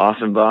know,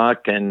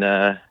 Offenbach and,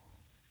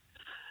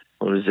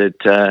 what was it?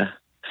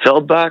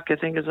 Feldbach, I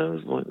think is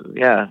those.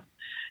 Yeah.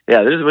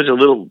 Yeah. There's a bunch of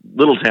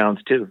little towns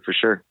too, for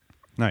sure.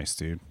 Nice,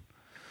 dude.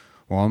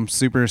 Well, I'm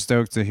super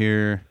stoked to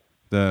hear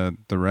the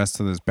rest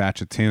of this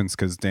batch of tunes,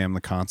 because Damn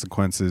the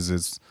Consequences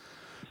is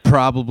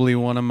probably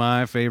one of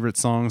my favorite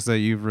songs that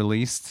you've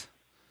released.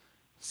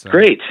 So,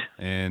 great.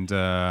 And,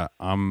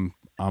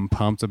 I'm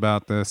pumped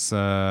about this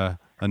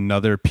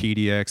another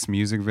PDX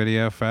music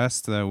video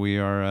fest that we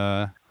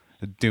are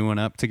doing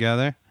up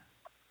together.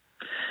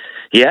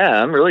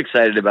 Yeah, I'm really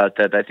excited about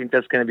that. I think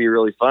that's going to be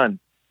really fun.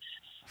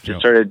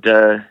 Just started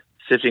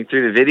sifting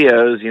through the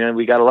videos. You know,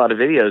 we got a lot of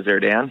videos there,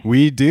 Dan.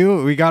 We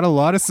do. We got a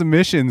lot of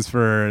submissions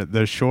for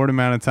the short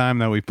amount of time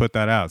that we put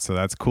that out. So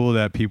that's cool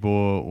that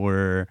people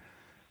were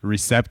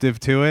receptive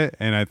to it.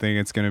 And I think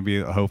it's going to be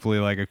hopefully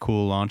like a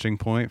cool launching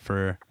point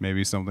for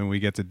maybe something we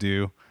get to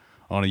do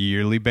on a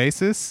yearly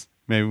basis.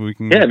 Maybe we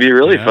can. Yeah, it'd be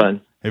really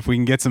fun. If we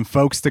can get some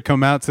folks to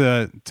come out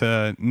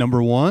to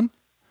number one.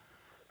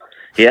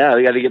 Yeah,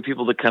 we got to get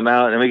people to come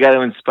out, and we got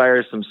to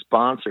inspire some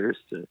sponsors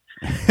to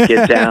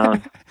get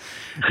down.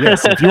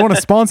 Yes, if you want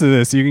to sponsor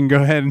this, you can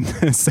go ahead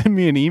and send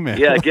me an email.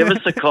 Yeah, give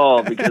us a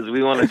call because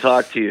we want to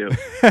talk to you.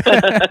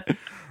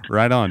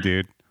 Right on,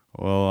 dude.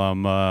 Well,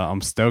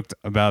 I'm stoked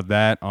about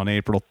that on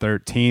April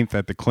 13th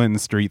at the Clinton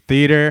Street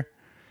Theater,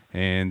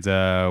 and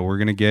we're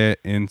gonna get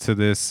into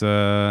this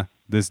Damn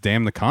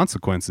the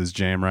Consequences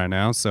jam right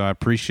now. So I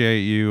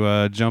appreciate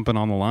you jumping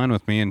on the line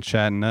with me and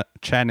chatting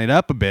it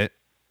up a bit.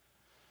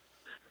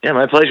 Yeah,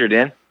 my pleasure,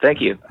 Dan.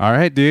 Thank you. All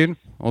right, dude.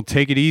 Well,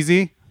 take it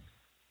easy.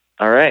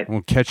 All right.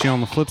 We'll catch you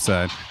on the flip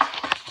side.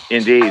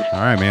 Indeed. All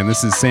right, man.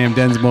 This is Sam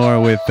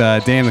Densmore with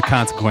Damn the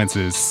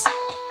Consequences.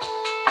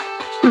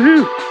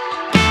 Woohoo!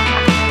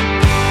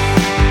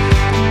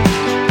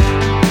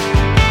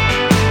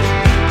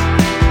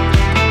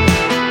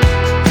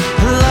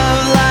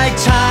 Love like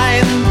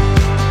time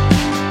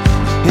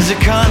is a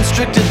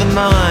construct of the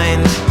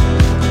mind,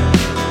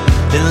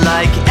 and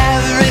like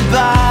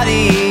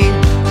everybody,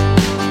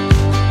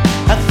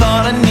 I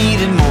thought I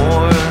needed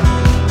more.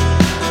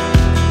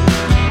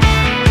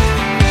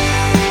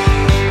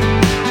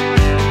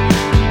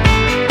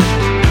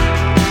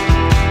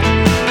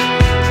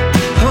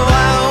 Oh,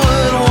 I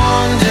would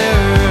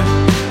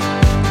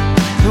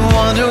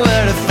wonder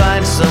where to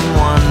find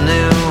someone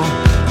new.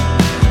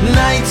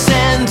 Nights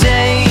and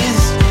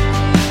days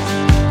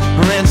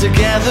ran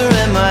together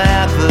and my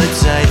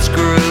appetites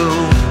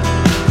grew.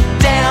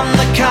 Damn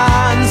the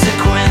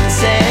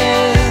consequences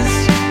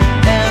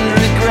and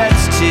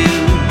regrets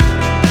too.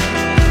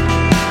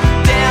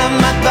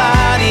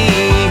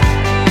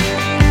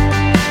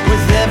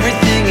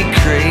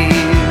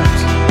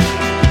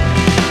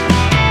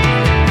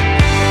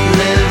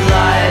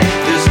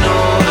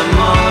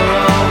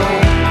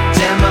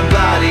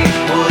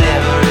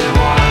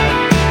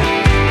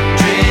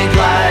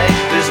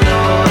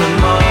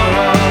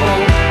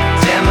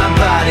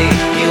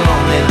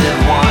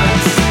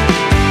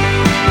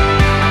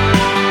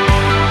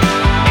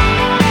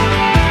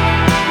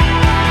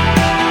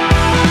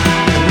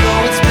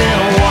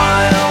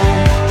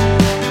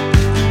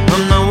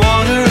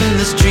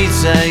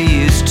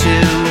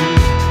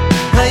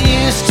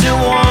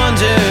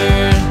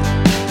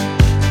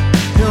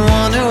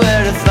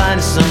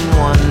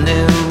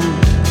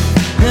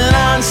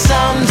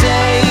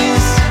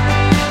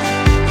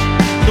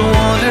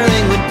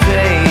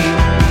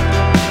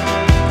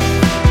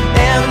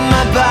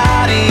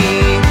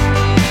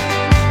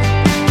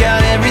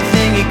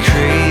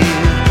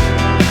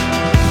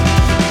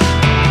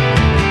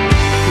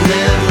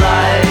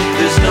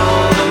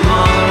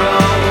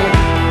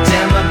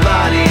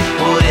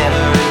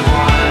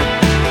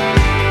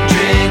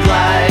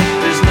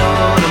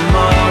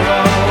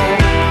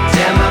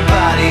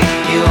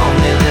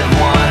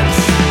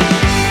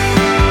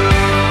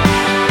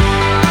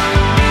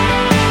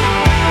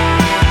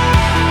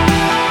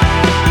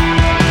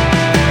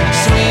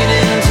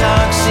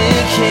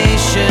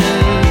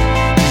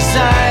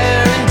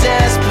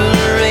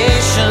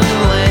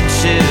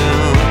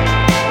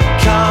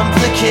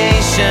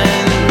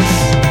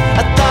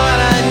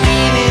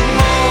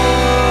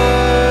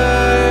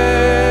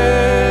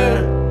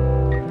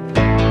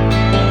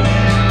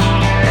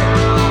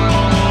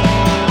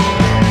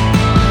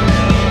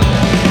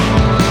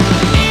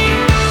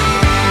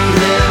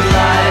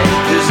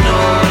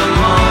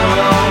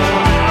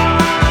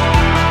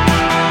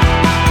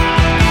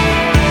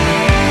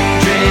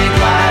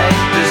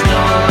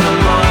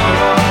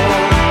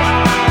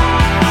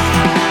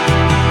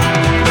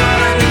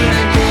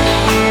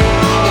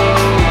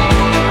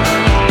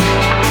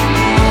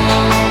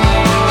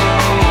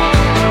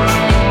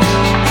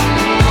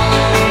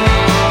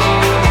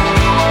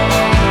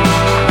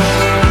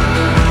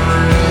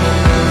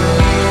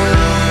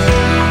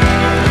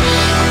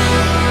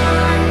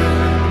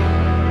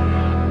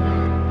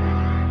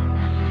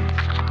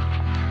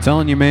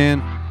 Telling you,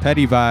 man,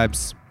 petty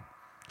vibes.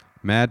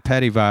 Mad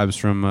petty vibes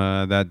from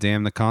that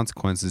Damn the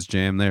Consequences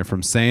jam there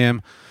from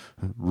Sam.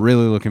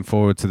 Really looking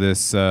forward to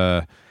this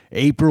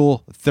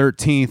April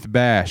 13th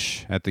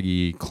bash at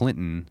the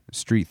Clinton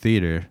Street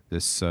Theater.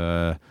 This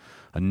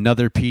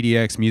another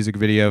PDX music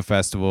video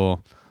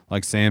festival.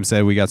 Like Sam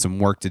said, we got some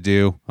work to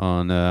do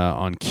on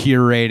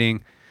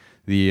curating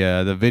the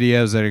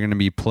videos that are going to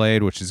be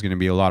played, which is going to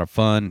be a lot of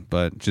fun.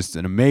 But just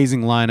an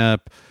amazing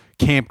lineup.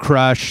 Camp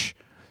Crush,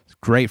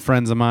 great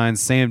friends of mine,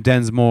 Sam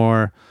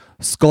Densmore,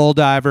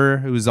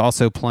 Skulldiver, who is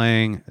also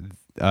playing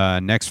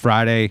next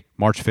Friday,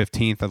 March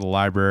 15th at the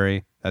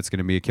library. That's going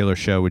to be a killer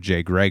show with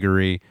Jay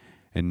Gregory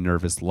and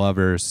Nervous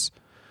Lovers.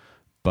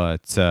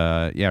 But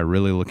yeah,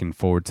 really looking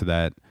forward to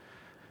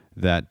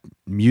that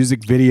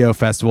music video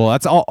festival.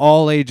 That's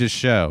all ages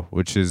show,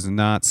 which is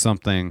not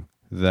something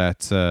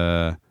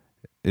that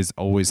is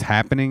always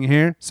happening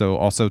here. So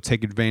also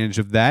take advantage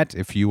of that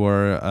if you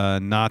are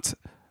not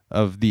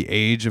of the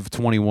age of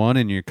 21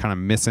 and you're kind of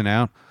missing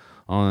out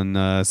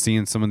on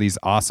seeing some of these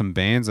awesome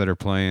bands that are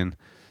playing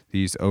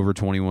these over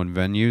 21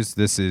 venues.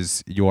 This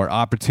is your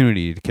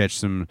opportunity to catch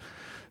some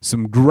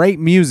great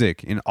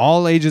music in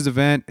all ages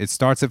event. It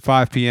starts at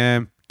 5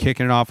 p.m.,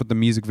 kicking it off with the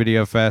Music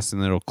Video Fest,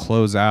 and then it'll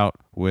close out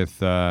with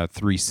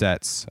 3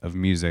 sets of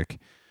music.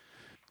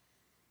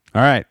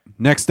 All right,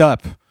 next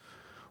up,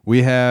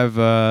 we have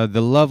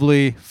the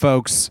lovely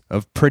folks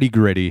of Pretty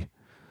Gritty.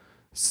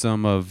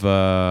 Some of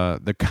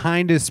the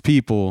kindest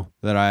people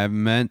that I have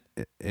met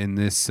in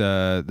this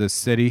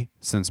city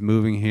since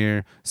moving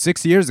here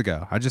 6 years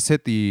ago. I just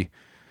hit the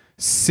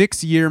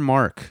 6-year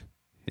mark.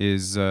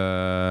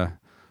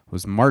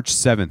 Was March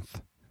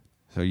 7th.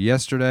 So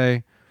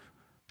yesterday,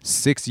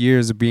 6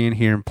 years of being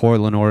here in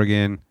Portland,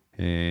 Oregon,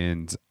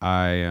 and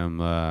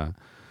I'm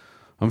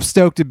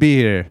stoked to be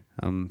here.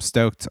 I'm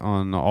stoked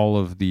on all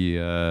of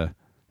the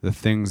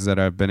things that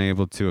I've been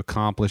able to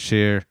accomplish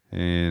here,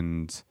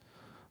 and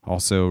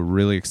also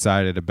really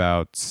excited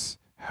about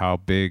how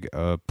big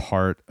a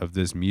part of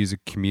this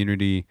music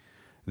community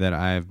that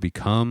I have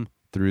become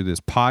through this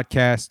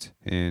podcast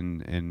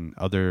and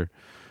other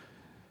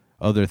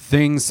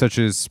things such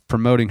as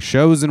promoting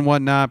shows and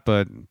whatnot.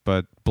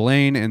 But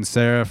Blaine and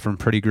Sarah from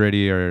Pretty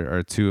Gritty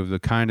are two of the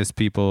kindest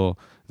people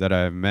that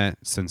I've met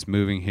since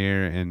moving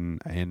here,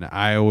 and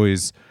I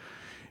always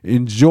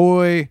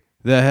enjoy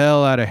the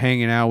hell out of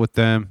hanging out with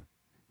them.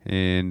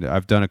 And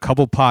I've done a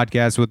couple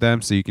podcasts with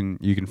them, so you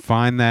can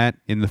find that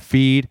in the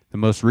feed. The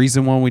most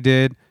recent one we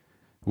did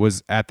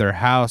was at their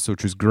house,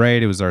 which was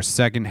great. It was our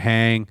second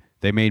hang.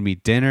 They made me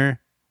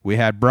dinner. We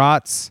had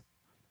brats.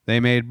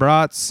 They made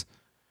brats.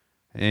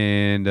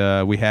 And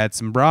we had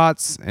some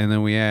brats. And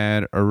then we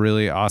had a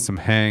really awesome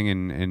hang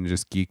and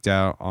just geeked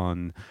out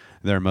on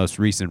their most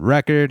recent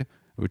record,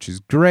 which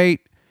is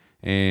great.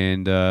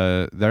 And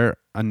they're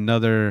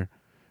another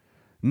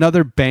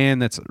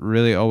band that's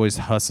really always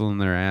hustling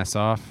their ass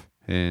off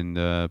and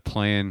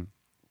playing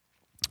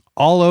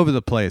all over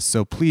the place.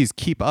 So please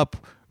keep up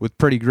with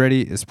Pretty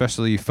Gritty,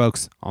 especially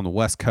folks on the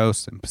West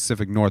Coast and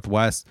Pacific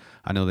Northwest.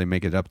 I know they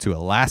make it up to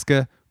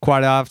Alaska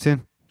quite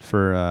often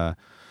for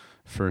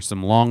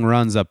some long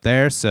runs up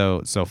there.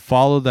 So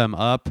follow them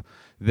up.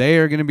 They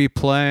are going to be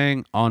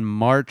playing on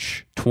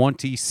March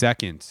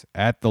 22nd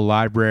at the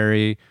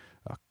library.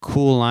 A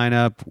cool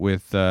lineup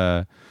with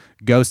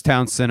Ghost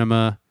Town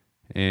Cinema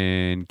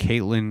and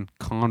Caitlin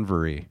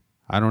Convery.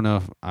 I don't know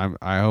if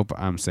I hope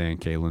I'm saying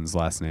Caitlin's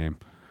last name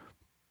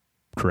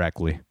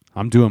correctly.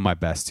 I'm doing my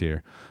best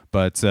here.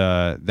 But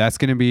that's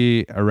going to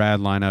be a rad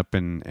lineup,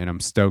 and I'm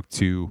stoked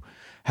to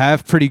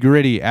have Pretty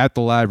Gritty at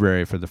the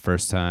library for the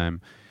first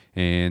time.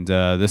 And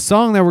the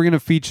song that we're going to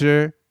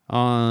feature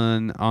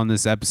on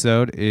this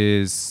episode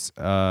is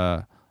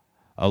a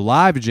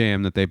live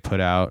jam that they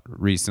put out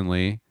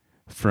recently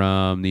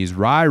from these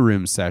Rye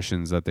Room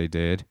sessions that they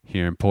did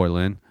here in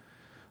Portland.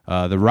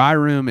 The Rye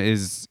Room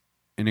is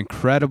an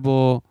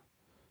incredible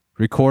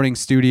recording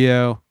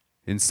studio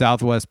in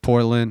Southwest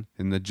Portland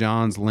in the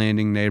Johns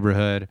Landing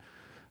neighborhood.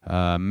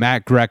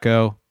 Matt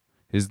Greco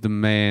is the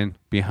man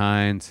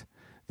behind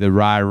the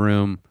Rye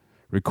Room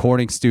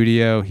recording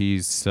studio.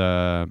 He's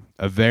a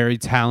very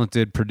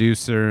talented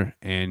producer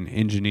and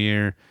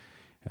engineer,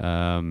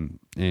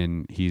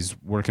 and he's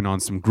working on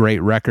some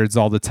great records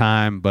all the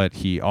time. But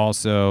he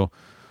also,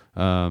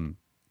 he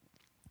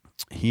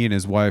and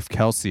his wife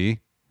Kelsey,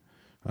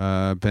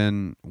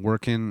 been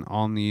working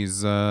on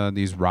these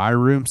Rye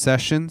Room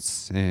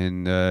sessions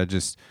and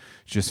just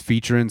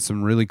featuring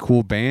some really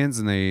cool bands,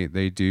 and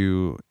they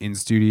do in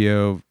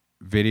studio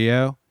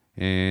video.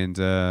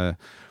 And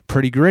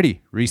Pretty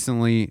Gritty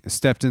recently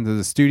stepped into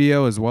the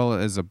studio, as well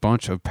as a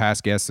bunch of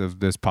past guests of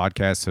this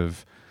podcast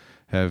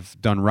have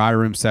done Rye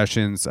Room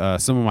sessions.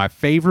 Some of my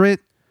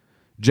favorite,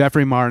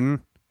 Jeffrey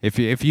Martin. If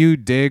you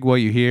dig what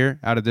you hear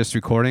out of this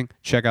recording,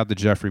 check out the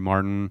Jeffrey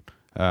Martin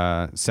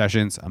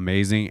sessions.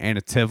 Amazing.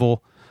 Anna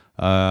Tivell,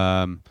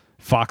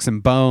 Fox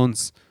and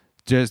Bones.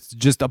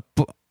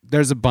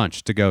 There's a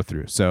bunch to go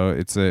through. So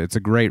it's a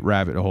great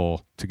rabbit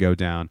hole to go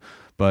down.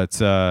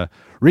 But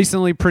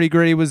recently, Pretty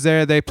Gritty was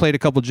there. They played a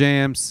couple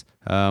jams.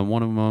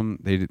 One of them,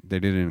 they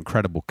did an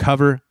incredible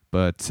cover,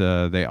 but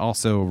they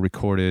also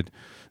recorded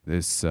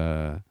this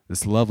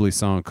lovely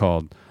song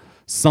called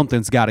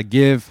Something's Gotta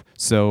Give.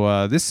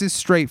 So this is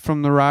straight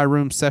from the Rye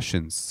Room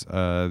sessions,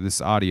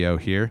 this audio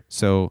here.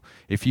 So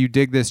if you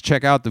dig this,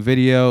 check out the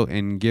video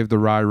and give the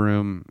Rye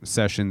Room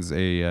sessions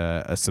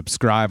a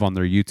subscribe on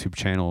their YouTube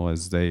channel,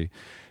 as they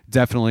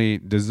definitely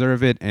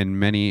deserve it. And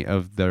many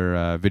of their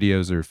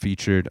videos are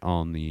featured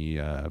on the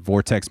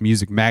Vortex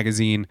Music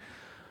Magazine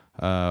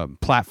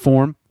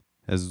platform,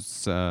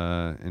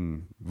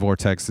 and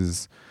Vortex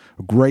is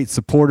a great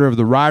supporter of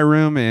the Rye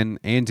Room and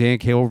Dan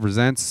Cable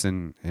Presents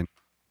and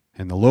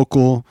the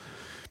local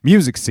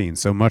music scene.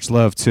 So much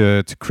love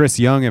to Chris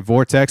Young at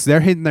Vortex.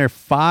 They're hitting their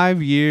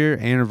 5-year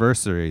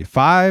anniversary.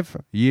 5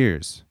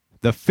 years.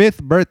 The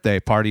 5th birthday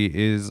party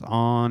is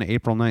on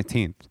April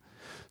 19th.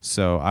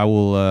 So I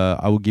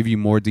will give you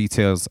more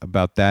details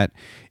about that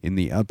in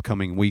the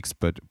upcoming weeks.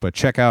 But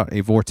check out a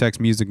Vortex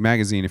Music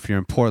Magazine if you're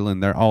in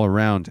Portland. They're all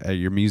around at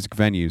your music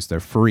venues. They're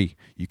free.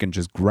 You can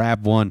just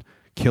grab one.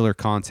 Killer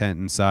content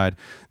inside.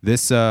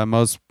 This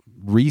most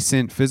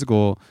recent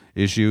physical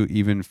issue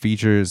even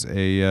features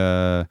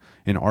an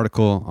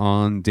article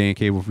on Dan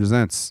Cable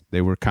Presents.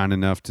 They were kind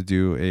enough to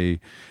do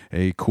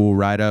a cool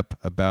write-up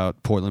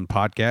about Portland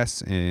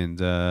podcasts,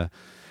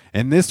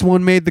 and this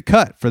one made the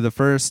cut for the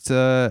first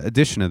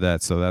edition of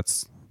that. So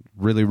that's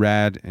really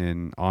rad,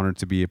 and honored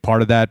to be a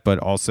part of that. But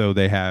also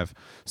they have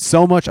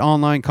so much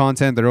online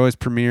content. They're always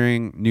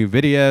premiering new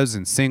videos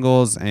and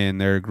singles, and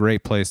they're a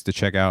great place to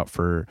check out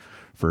for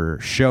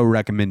show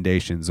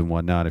recommendations and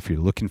whatnot if you're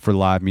looking for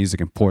live music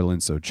in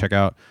Portland. So check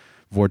out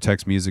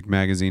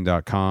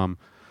vortexmusicmagazine.com.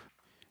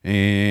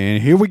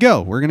 And here we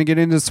go. We're going to get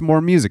into some more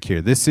music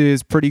here. This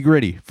is Pretty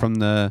Gritty from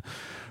the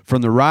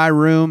Rye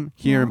Room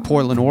here in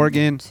Portland,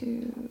 Oregon.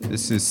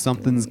 This is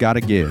Something's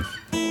Gotta Give.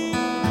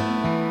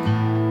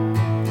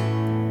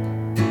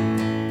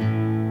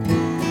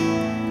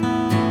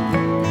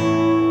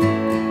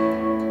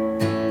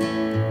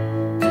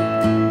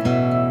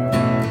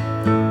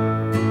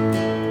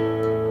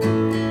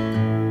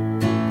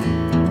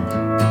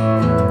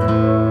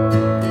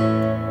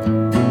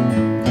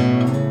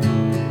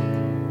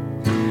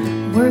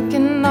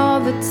 Working all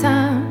the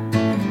time,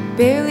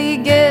 barely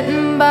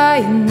getting by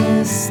in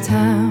this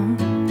town.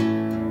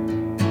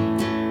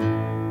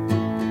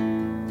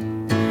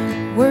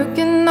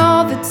 Working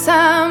all the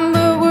time,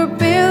 but we're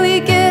barely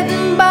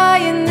getting by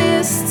in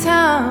this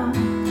town.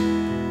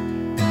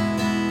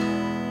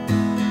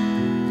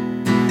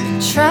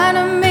 Trying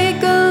to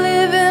make a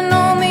living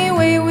only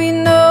way we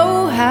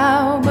know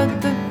how,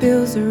 but the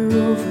bills are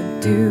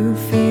overdue,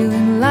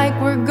 feeling like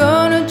we're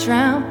gonna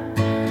drown.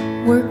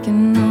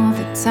 Working all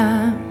the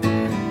time,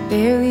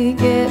 barely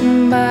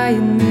getting by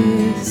in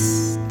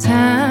this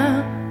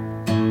town.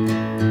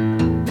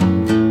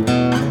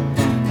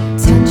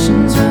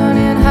 Tension's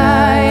running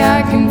high,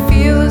 I can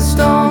feel a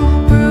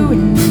storm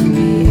brewing in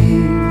the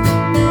air.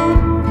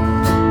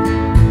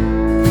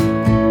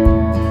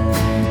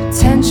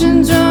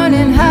 Tension's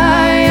running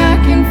high, I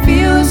can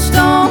feel a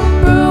storm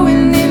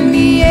brewing in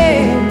the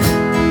air.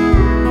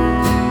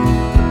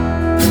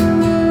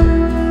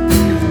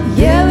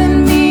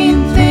 Yelling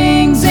mean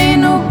things,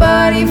 ain't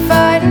nobody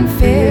fighting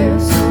fair.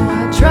 So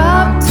I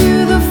drop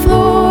to the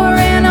floor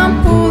and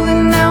I'm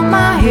pulling out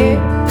my hair.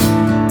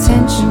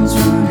 Tension's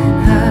running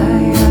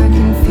high, I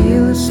can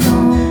feel a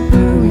storm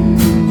brewing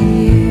in the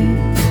air.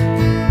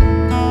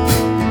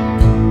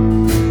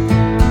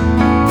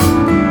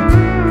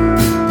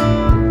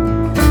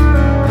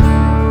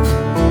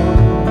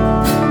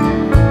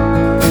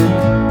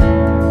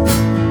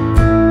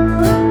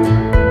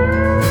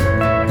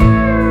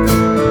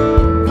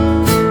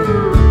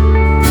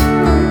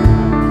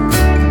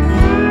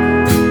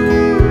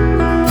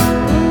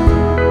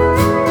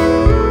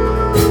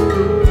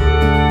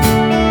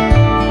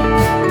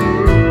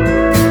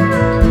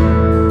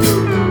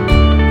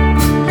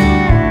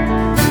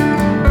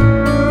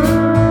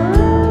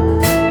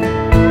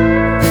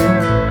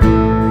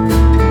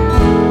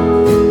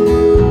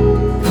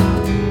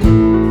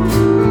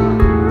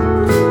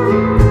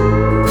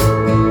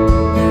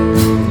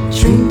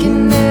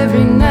 Drinking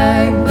every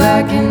night,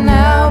 blacking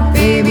out,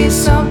 baby,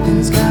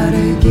 something's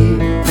gotta give.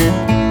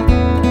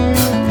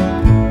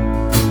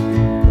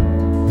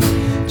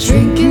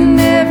 Drinking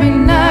every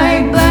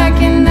night,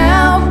 blacking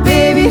out,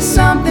 baby,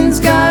 something's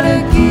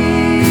gotta give.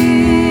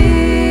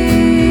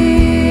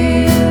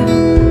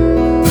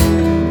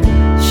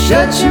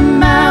 Shut your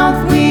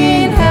mouth, we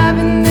ain't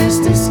having this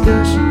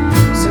discussion.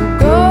 So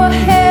go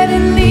ahead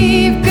and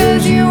leave,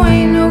 'cause you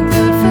ain't no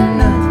good for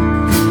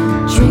nothing.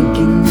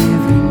 Drinking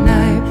every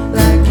night,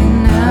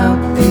 blacking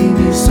out,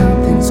 baby,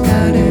 something's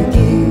gotta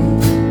give.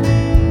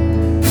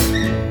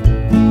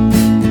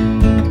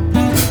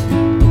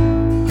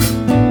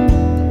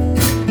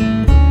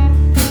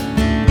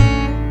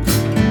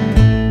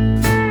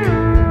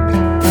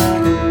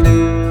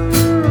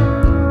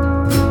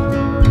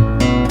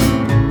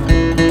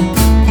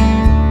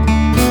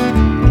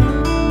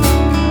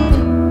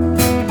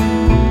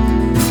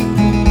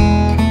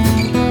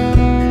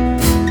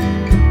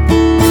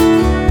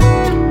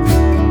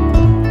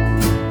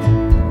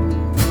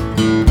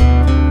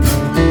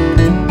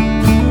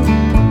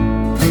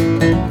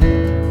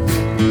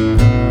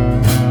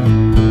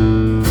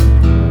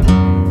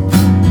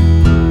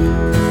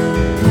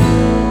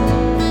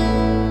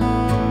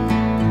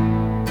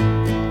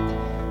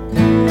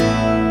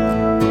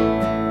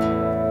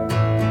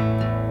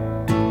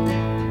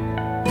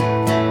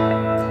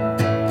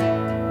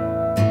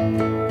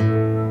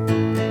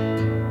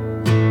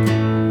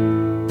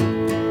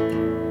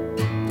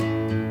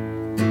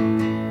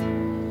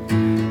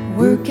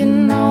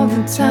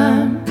 the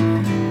time,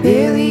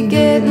 barely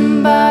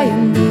getting by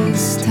in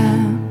this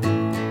town.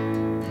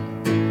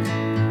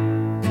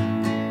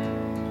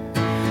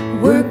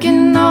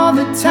 Working all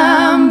the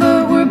time,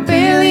 but we're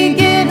barely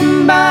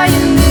getting by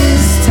in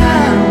this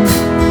town.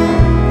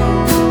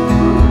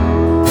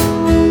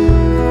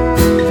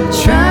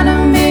 Trying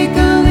to make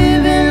a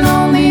living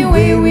only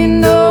way we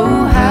know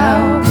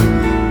how.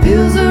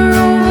 Bills are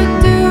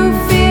overdue,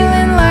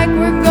 feeling like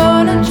we're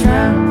gonna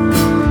drown.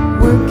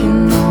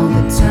 Working all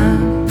the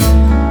time,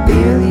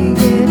 barely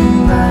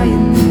getting by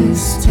in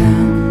this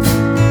town.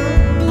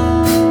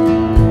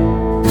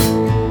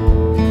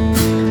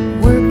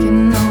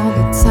 Working all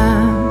the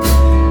time,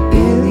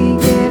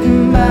 barely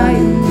getting by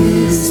in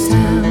this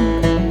town.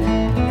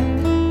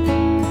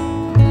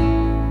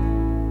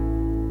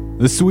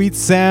 The sweet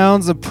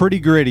sounds of Pretty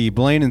Gritty,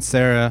 Blaine and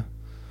Sarah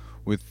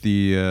with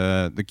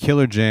the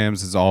killer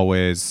jams as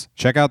always.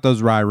 Check out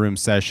those Rye Room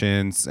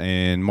sessions,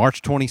 and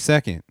March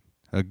 22nd,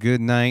 a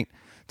good night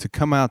to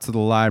come out to the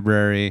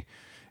library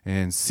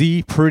and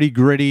see Pretty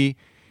Gritty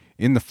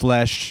in the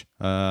flesh.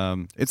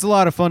 It's a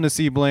lot of fun to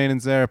see Blaine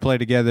and Sarah play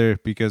together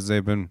because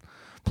they've been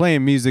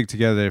playing music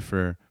together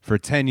for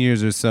 10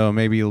 years or so,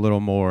 maybe a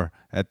little more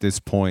at this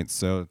point.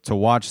 So to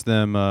watch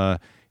them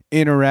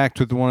interact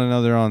with one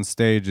another on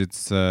stage,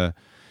 it's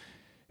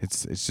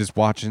just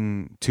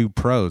watching two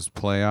pros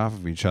play off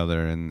of each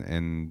other,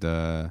 and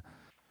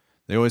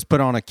they always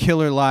put on a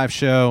killer live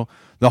show.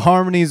 The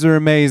harmonies are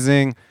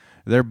amazing.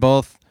 They're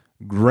both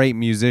great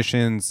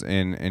musicians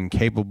and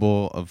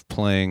capable of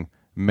playing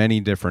many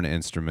different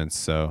instruments.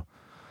 So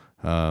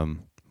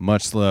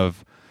much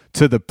love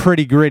to the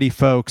Pretty Gritty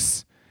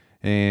folks,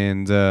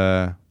 and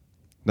that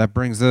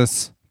brings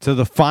us to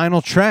the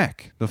final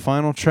track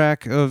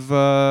of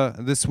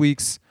this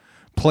week's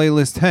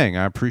playlist hang.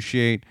 I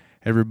appreciate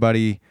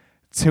everybody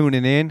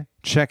tuning in,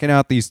 checking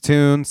out these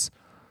tunes.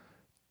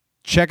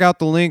 Check out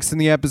the links in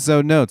the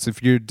episode notes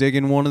if you're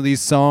digging one of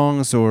these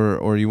songs,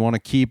 or you want to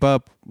keep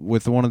up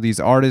with one of these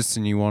artists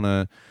and you want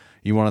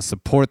to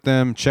support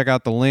them. Check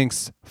out the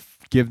links.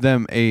 Give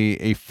them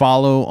a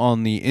follow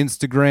on the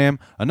Instagram.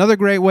 Another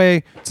great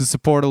way to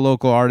support a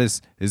local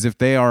artist is if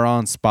they are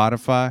on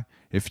Spotify.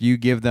 If you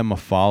give them a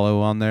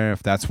follow on there,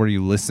 if that's where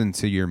you listen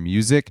to your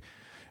music,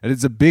 it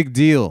is a big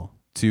deal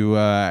to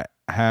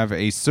have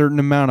a certain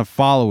amount of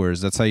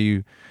followers. That's how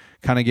you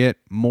kind of get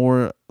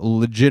more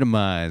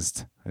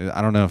legitimized.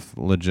 I don't know if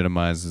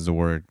legitimized is a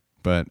word,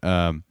 but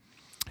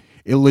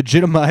it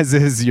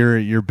legitimizes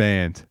your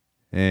band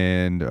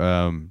and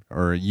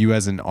or you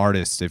as an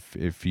artist.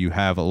 If you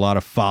have a lot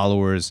of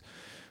followers,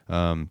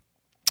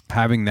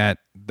 having that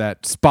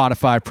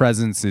Spotify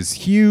presence is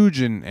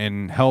huge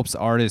and helps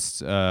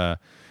artists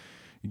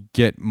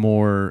get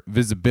more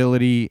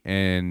visibility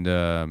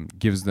and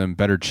gives them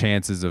better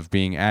chances of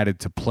being added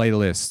to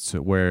playlists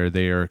where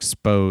they are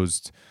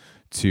exposed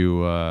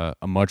to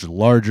a much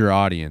larger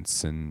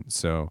audience. And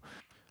so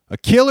a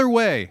killer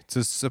way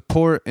to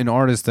support an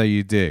artist that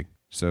you dig.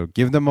 So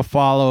give them a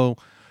follow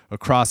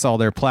across all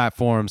their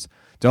platforms.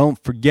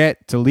 Don't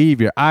forget to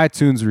leave your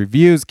iTunes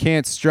reviews.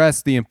 Can't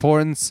stress the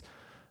importance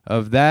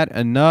of that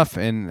enough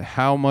and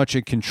how much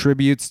it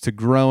contributes to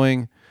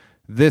growing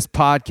this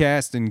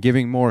podcast and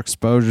giving more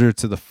exposure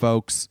to the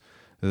folks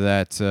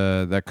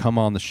that come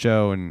on the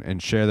show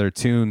and share their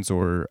tunes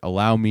or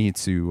allow me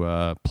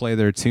to play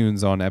their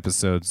tunes on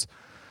episodes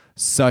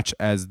such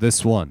as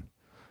this one.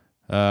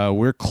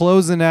 We're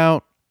closing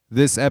out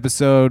this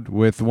episode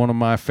with one of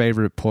my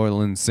favorite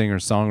Portland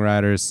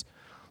singer-songwriters,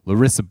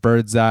 Larissa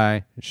Birdseye.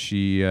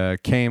 She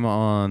came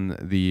on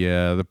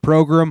the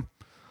program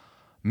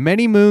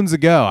many moons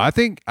ago. I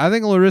think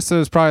Larissa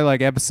was probably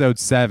like episode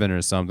 7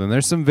 or something.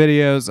 There's some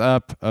videos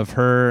up of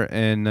her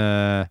and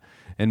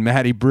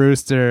Maddie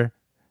Brewster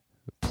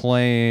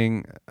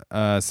playing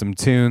some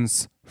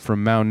tunes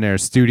from Mountain Air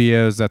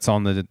Studios. That's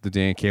on the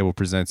Dan Cable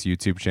Presents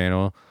YouTube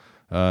channel.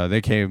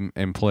 They came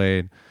and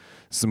played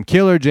some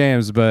killer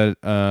jams, but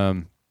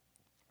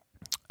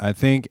I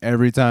think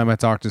every time I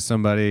talk to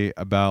somebody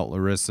about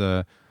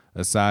Larissa,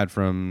 aside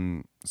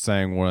from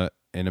saying what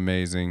an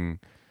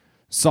amazing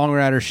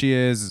songwriter she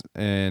is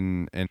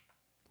and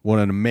what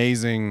an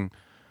amazing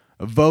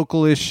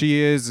vocalist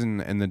she is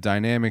and the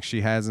dynamic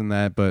she has in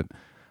that, but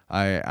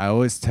I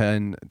always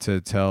tend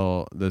to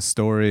tell the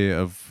story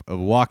of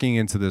walking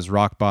into this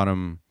Rock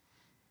Bottom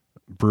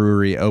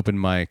Brewery open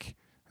mic,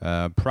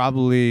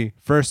 probably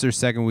first or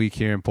second week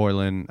here in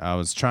Portland. I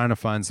was trying to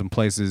find some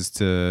places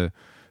to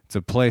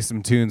play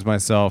some tunes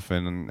myself,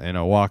 and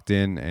I walked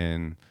in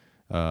and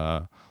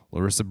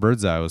Larissa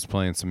Birdseye was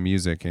playing some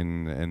music,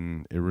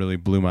 and it really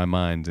blew my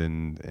mind,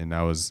 and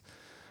I was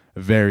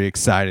very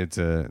excited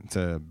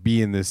to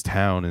be in this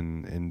town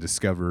and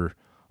discover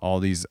all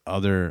these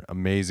other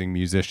amazing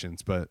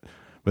musicians. But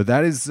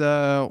that is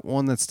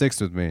one that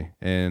sticks with me,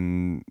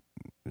 and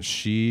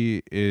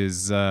she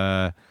is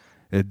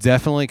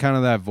definitely kind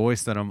of that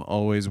voice that I'm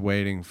always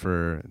waiting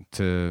for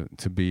to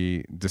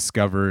be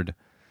discovered,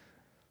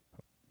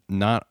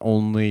 not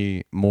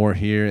only more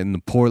here in the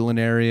Portland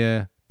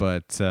area,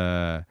 but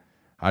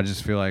I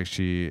just feel like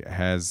she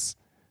has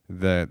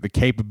the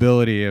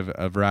capability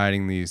of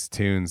writing these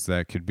tunes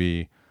that could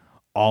be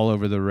all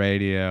over the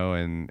radio,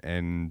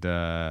 and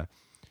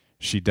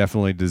she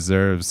definitely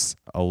deserves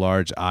a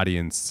large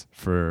audience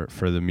for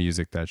the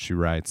music that she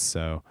writes.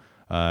 So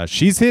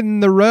she's hitting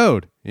the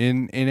road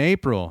in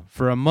April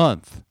for a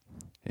month,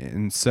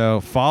 and so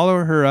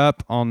follow her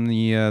up on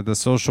the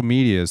social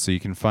media so you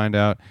can find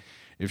out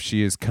if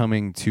she is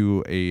coming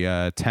to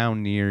a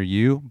town near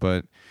you.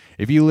 But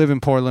if you live in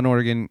Portland,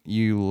 Oregon,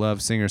 you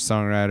love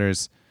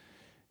singer-songwriters,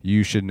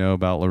 you should know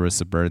about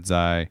Larissa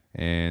Birdseye.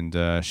 And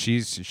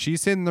she's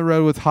hitting the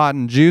road with Hot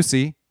and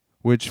Juicy,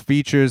 which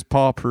features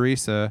Paul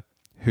Parisa,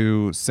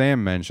 who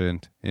Sam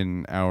mentioned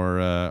in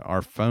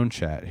our phone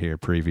chat here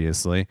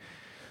previously.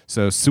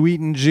 So Sweet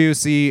and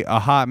Juicy, A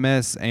Hot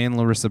Mess, and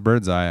Larissa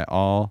Birdseye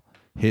all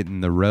hitting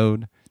the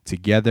road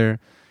together.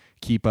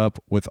 Keep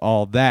up with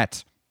all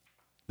that.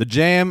 The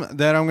jam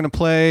that I'm going to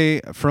play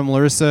from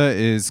Larissa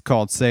is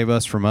called Save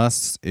Us From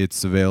Us.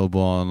 It's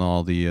available on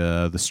all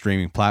the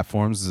streaming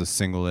platforms. It's a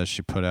single that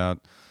she put out,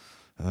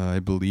 I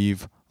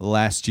believe,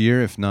 last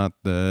year, if not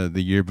the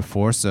year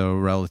before. So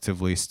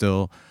relatively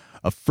still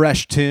a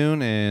fresh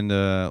tune, and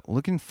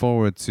looking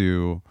forward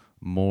to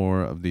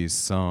more of these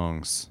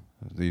songs,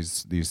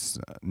 these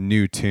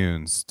new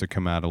tunes to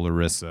come out of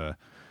Larissa.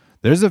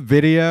 There's a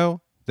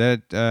video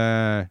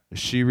that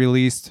she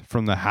released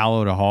from the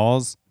Hallowed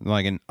Halls,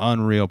 like an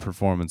unreal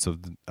performance of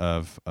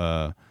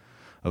a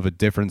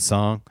different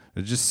song.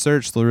 Just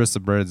search Larissa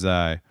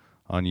Birdseye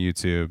on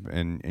YouTube,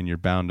 and you're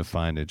bound to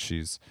find it.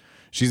 She's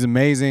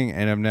amazing,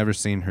 and I've never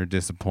seen her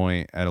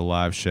disappoint at a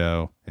live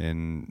show,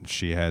 and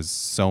she has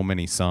so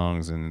many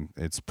songs, and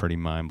it's pretty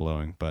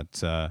mind-blowing.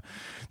 But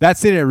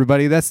that's it,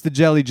 everybody. That's the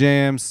Jelly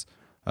Jams.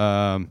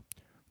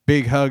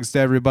 Big hugs to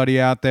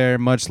everybody out there.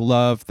 Much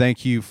love.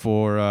 Thank you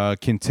for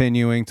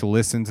continuing to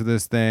listen to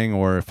this thing,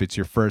 or if it's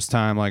your first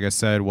time, like I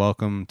said,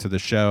 welcome to the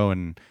show,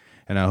 and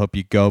I hope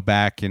you go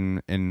back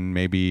and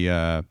maybe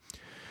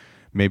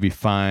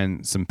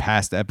find some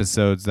past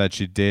episodes that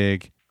you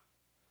dig.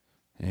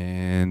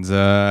 And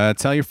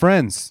tell your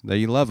friends that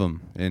you love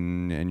them,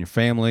 and your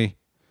family.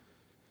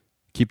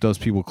 Keep those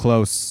people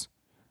close.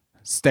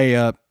 Stay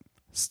up.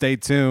 Stay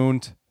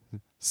tuned.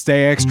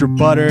 Stay extra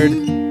buttered.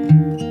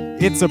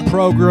 It's a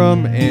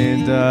program,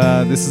 and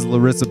this is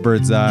Larissa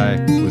Birdseye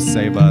with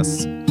Save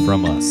Us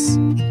From Us.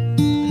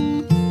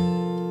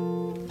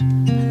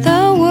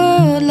 The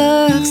world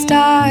looks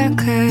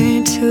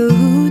darker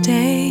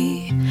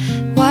today.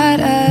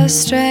 What a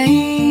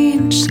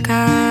strange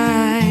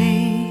sky.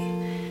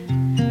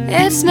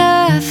 It's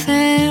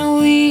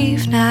nothing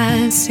we've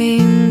not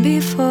seen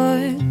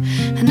before.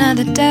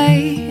 Another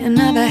day,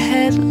 another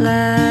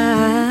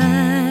headline.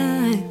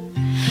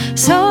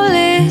 So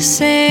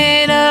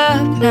listen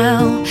up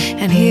now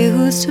and hear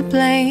who's to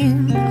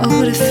blame, or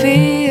who to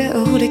fear,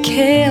 or who to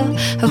kill,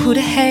 or who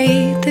to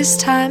hate this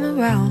time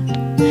around.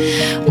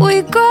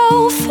 We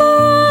go full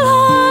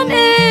on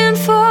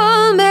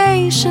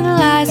information,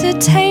 lies are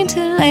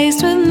tainted,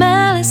 laced with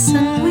malice,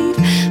 and we've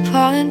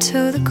fallen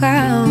to the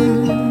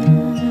ground.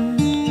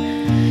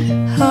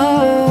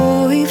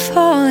 Oh, we've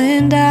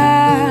fallen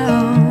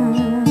down.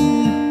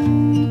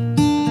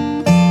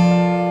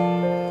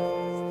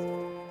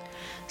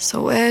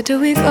 So where do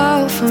we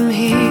go from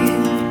here?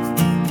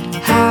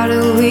 How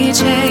do we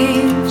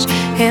change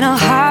in a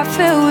heart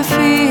filled with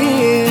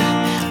fear?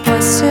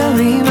 What still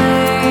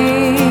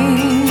remains?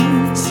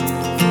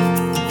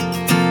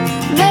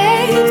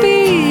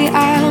 Maybe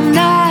I'm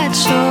not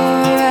sure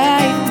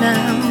right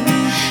now.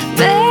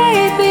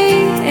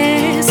 Maybe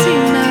it's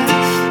enough.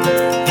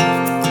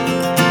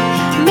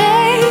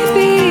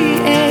 Maybe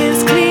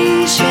it's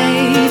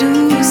cliche to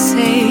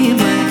say,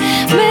 but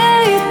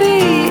maybe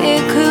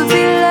it could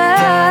be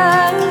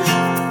love.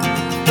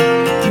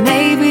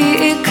 Maybe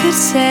it could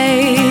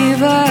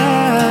save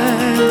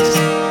us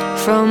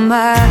from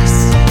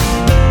us.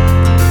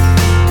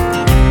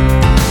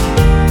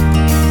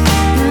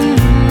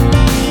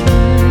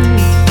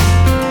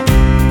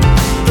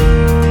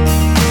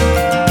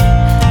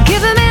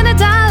 Give a man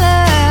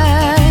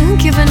 $1,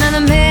 give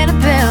another man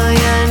 $1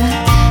 billion.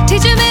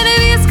 Teach a man to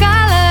be a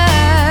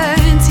scholar,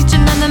 teach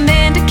another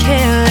man to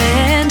kill,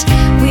 and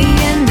we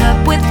end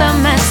up with a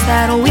mess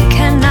that we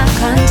cannot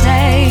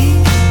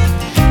contain.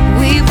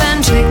 We've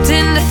been tricked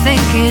into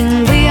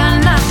thinking we are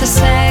not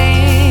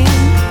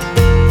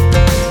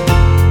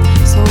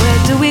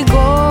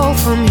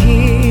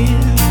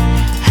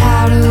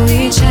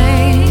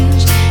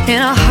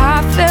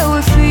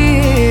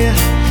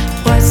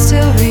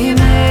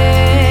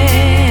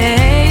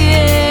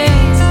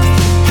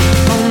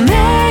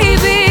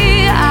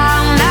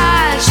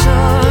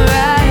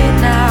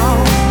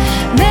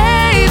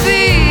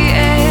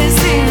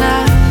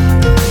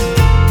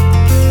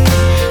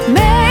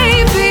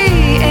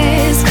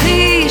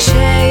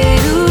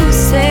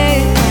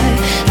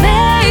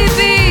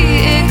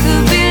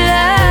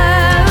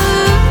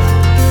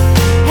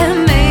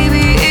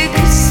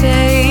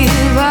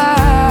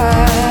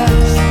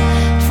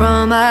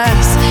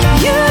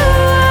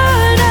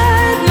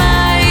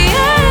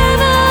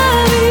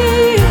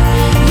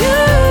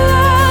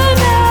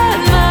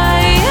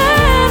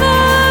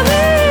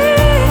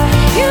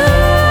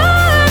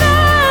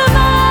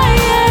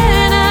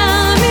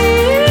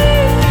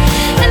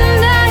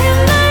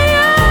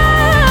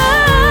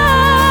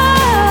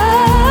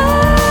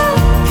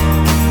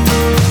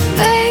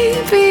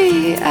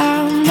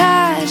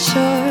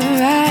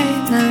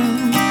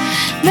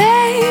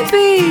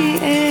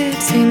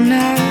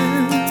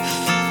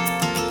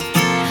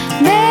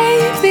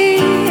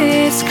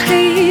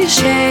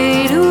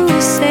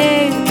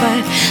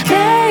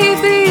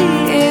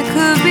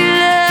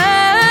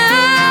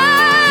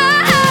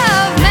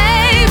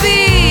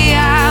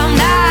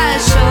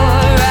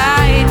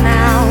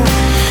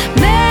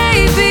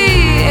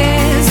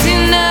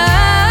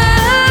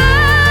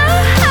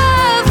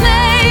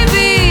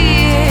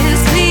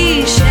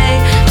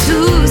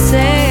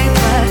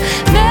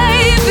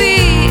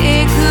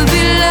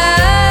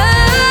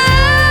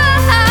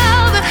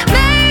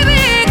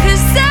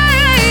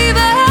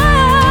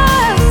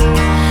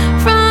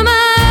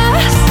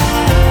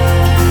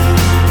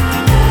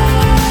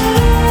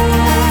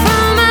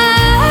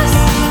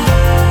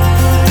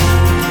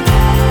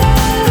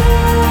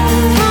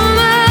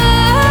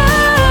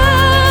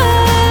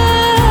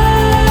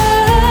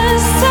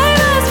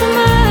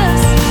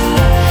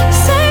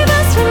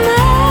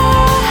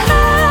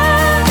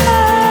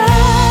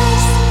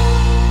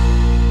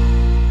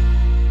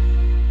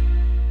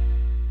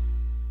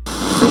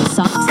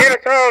songs. Yes,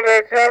 all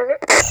that time.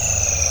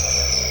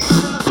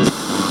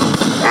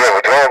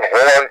 We're talking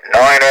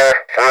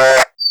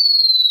 194.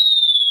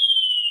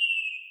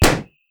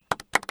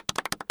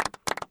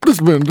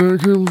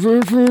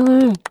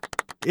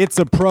 It's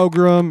a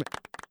program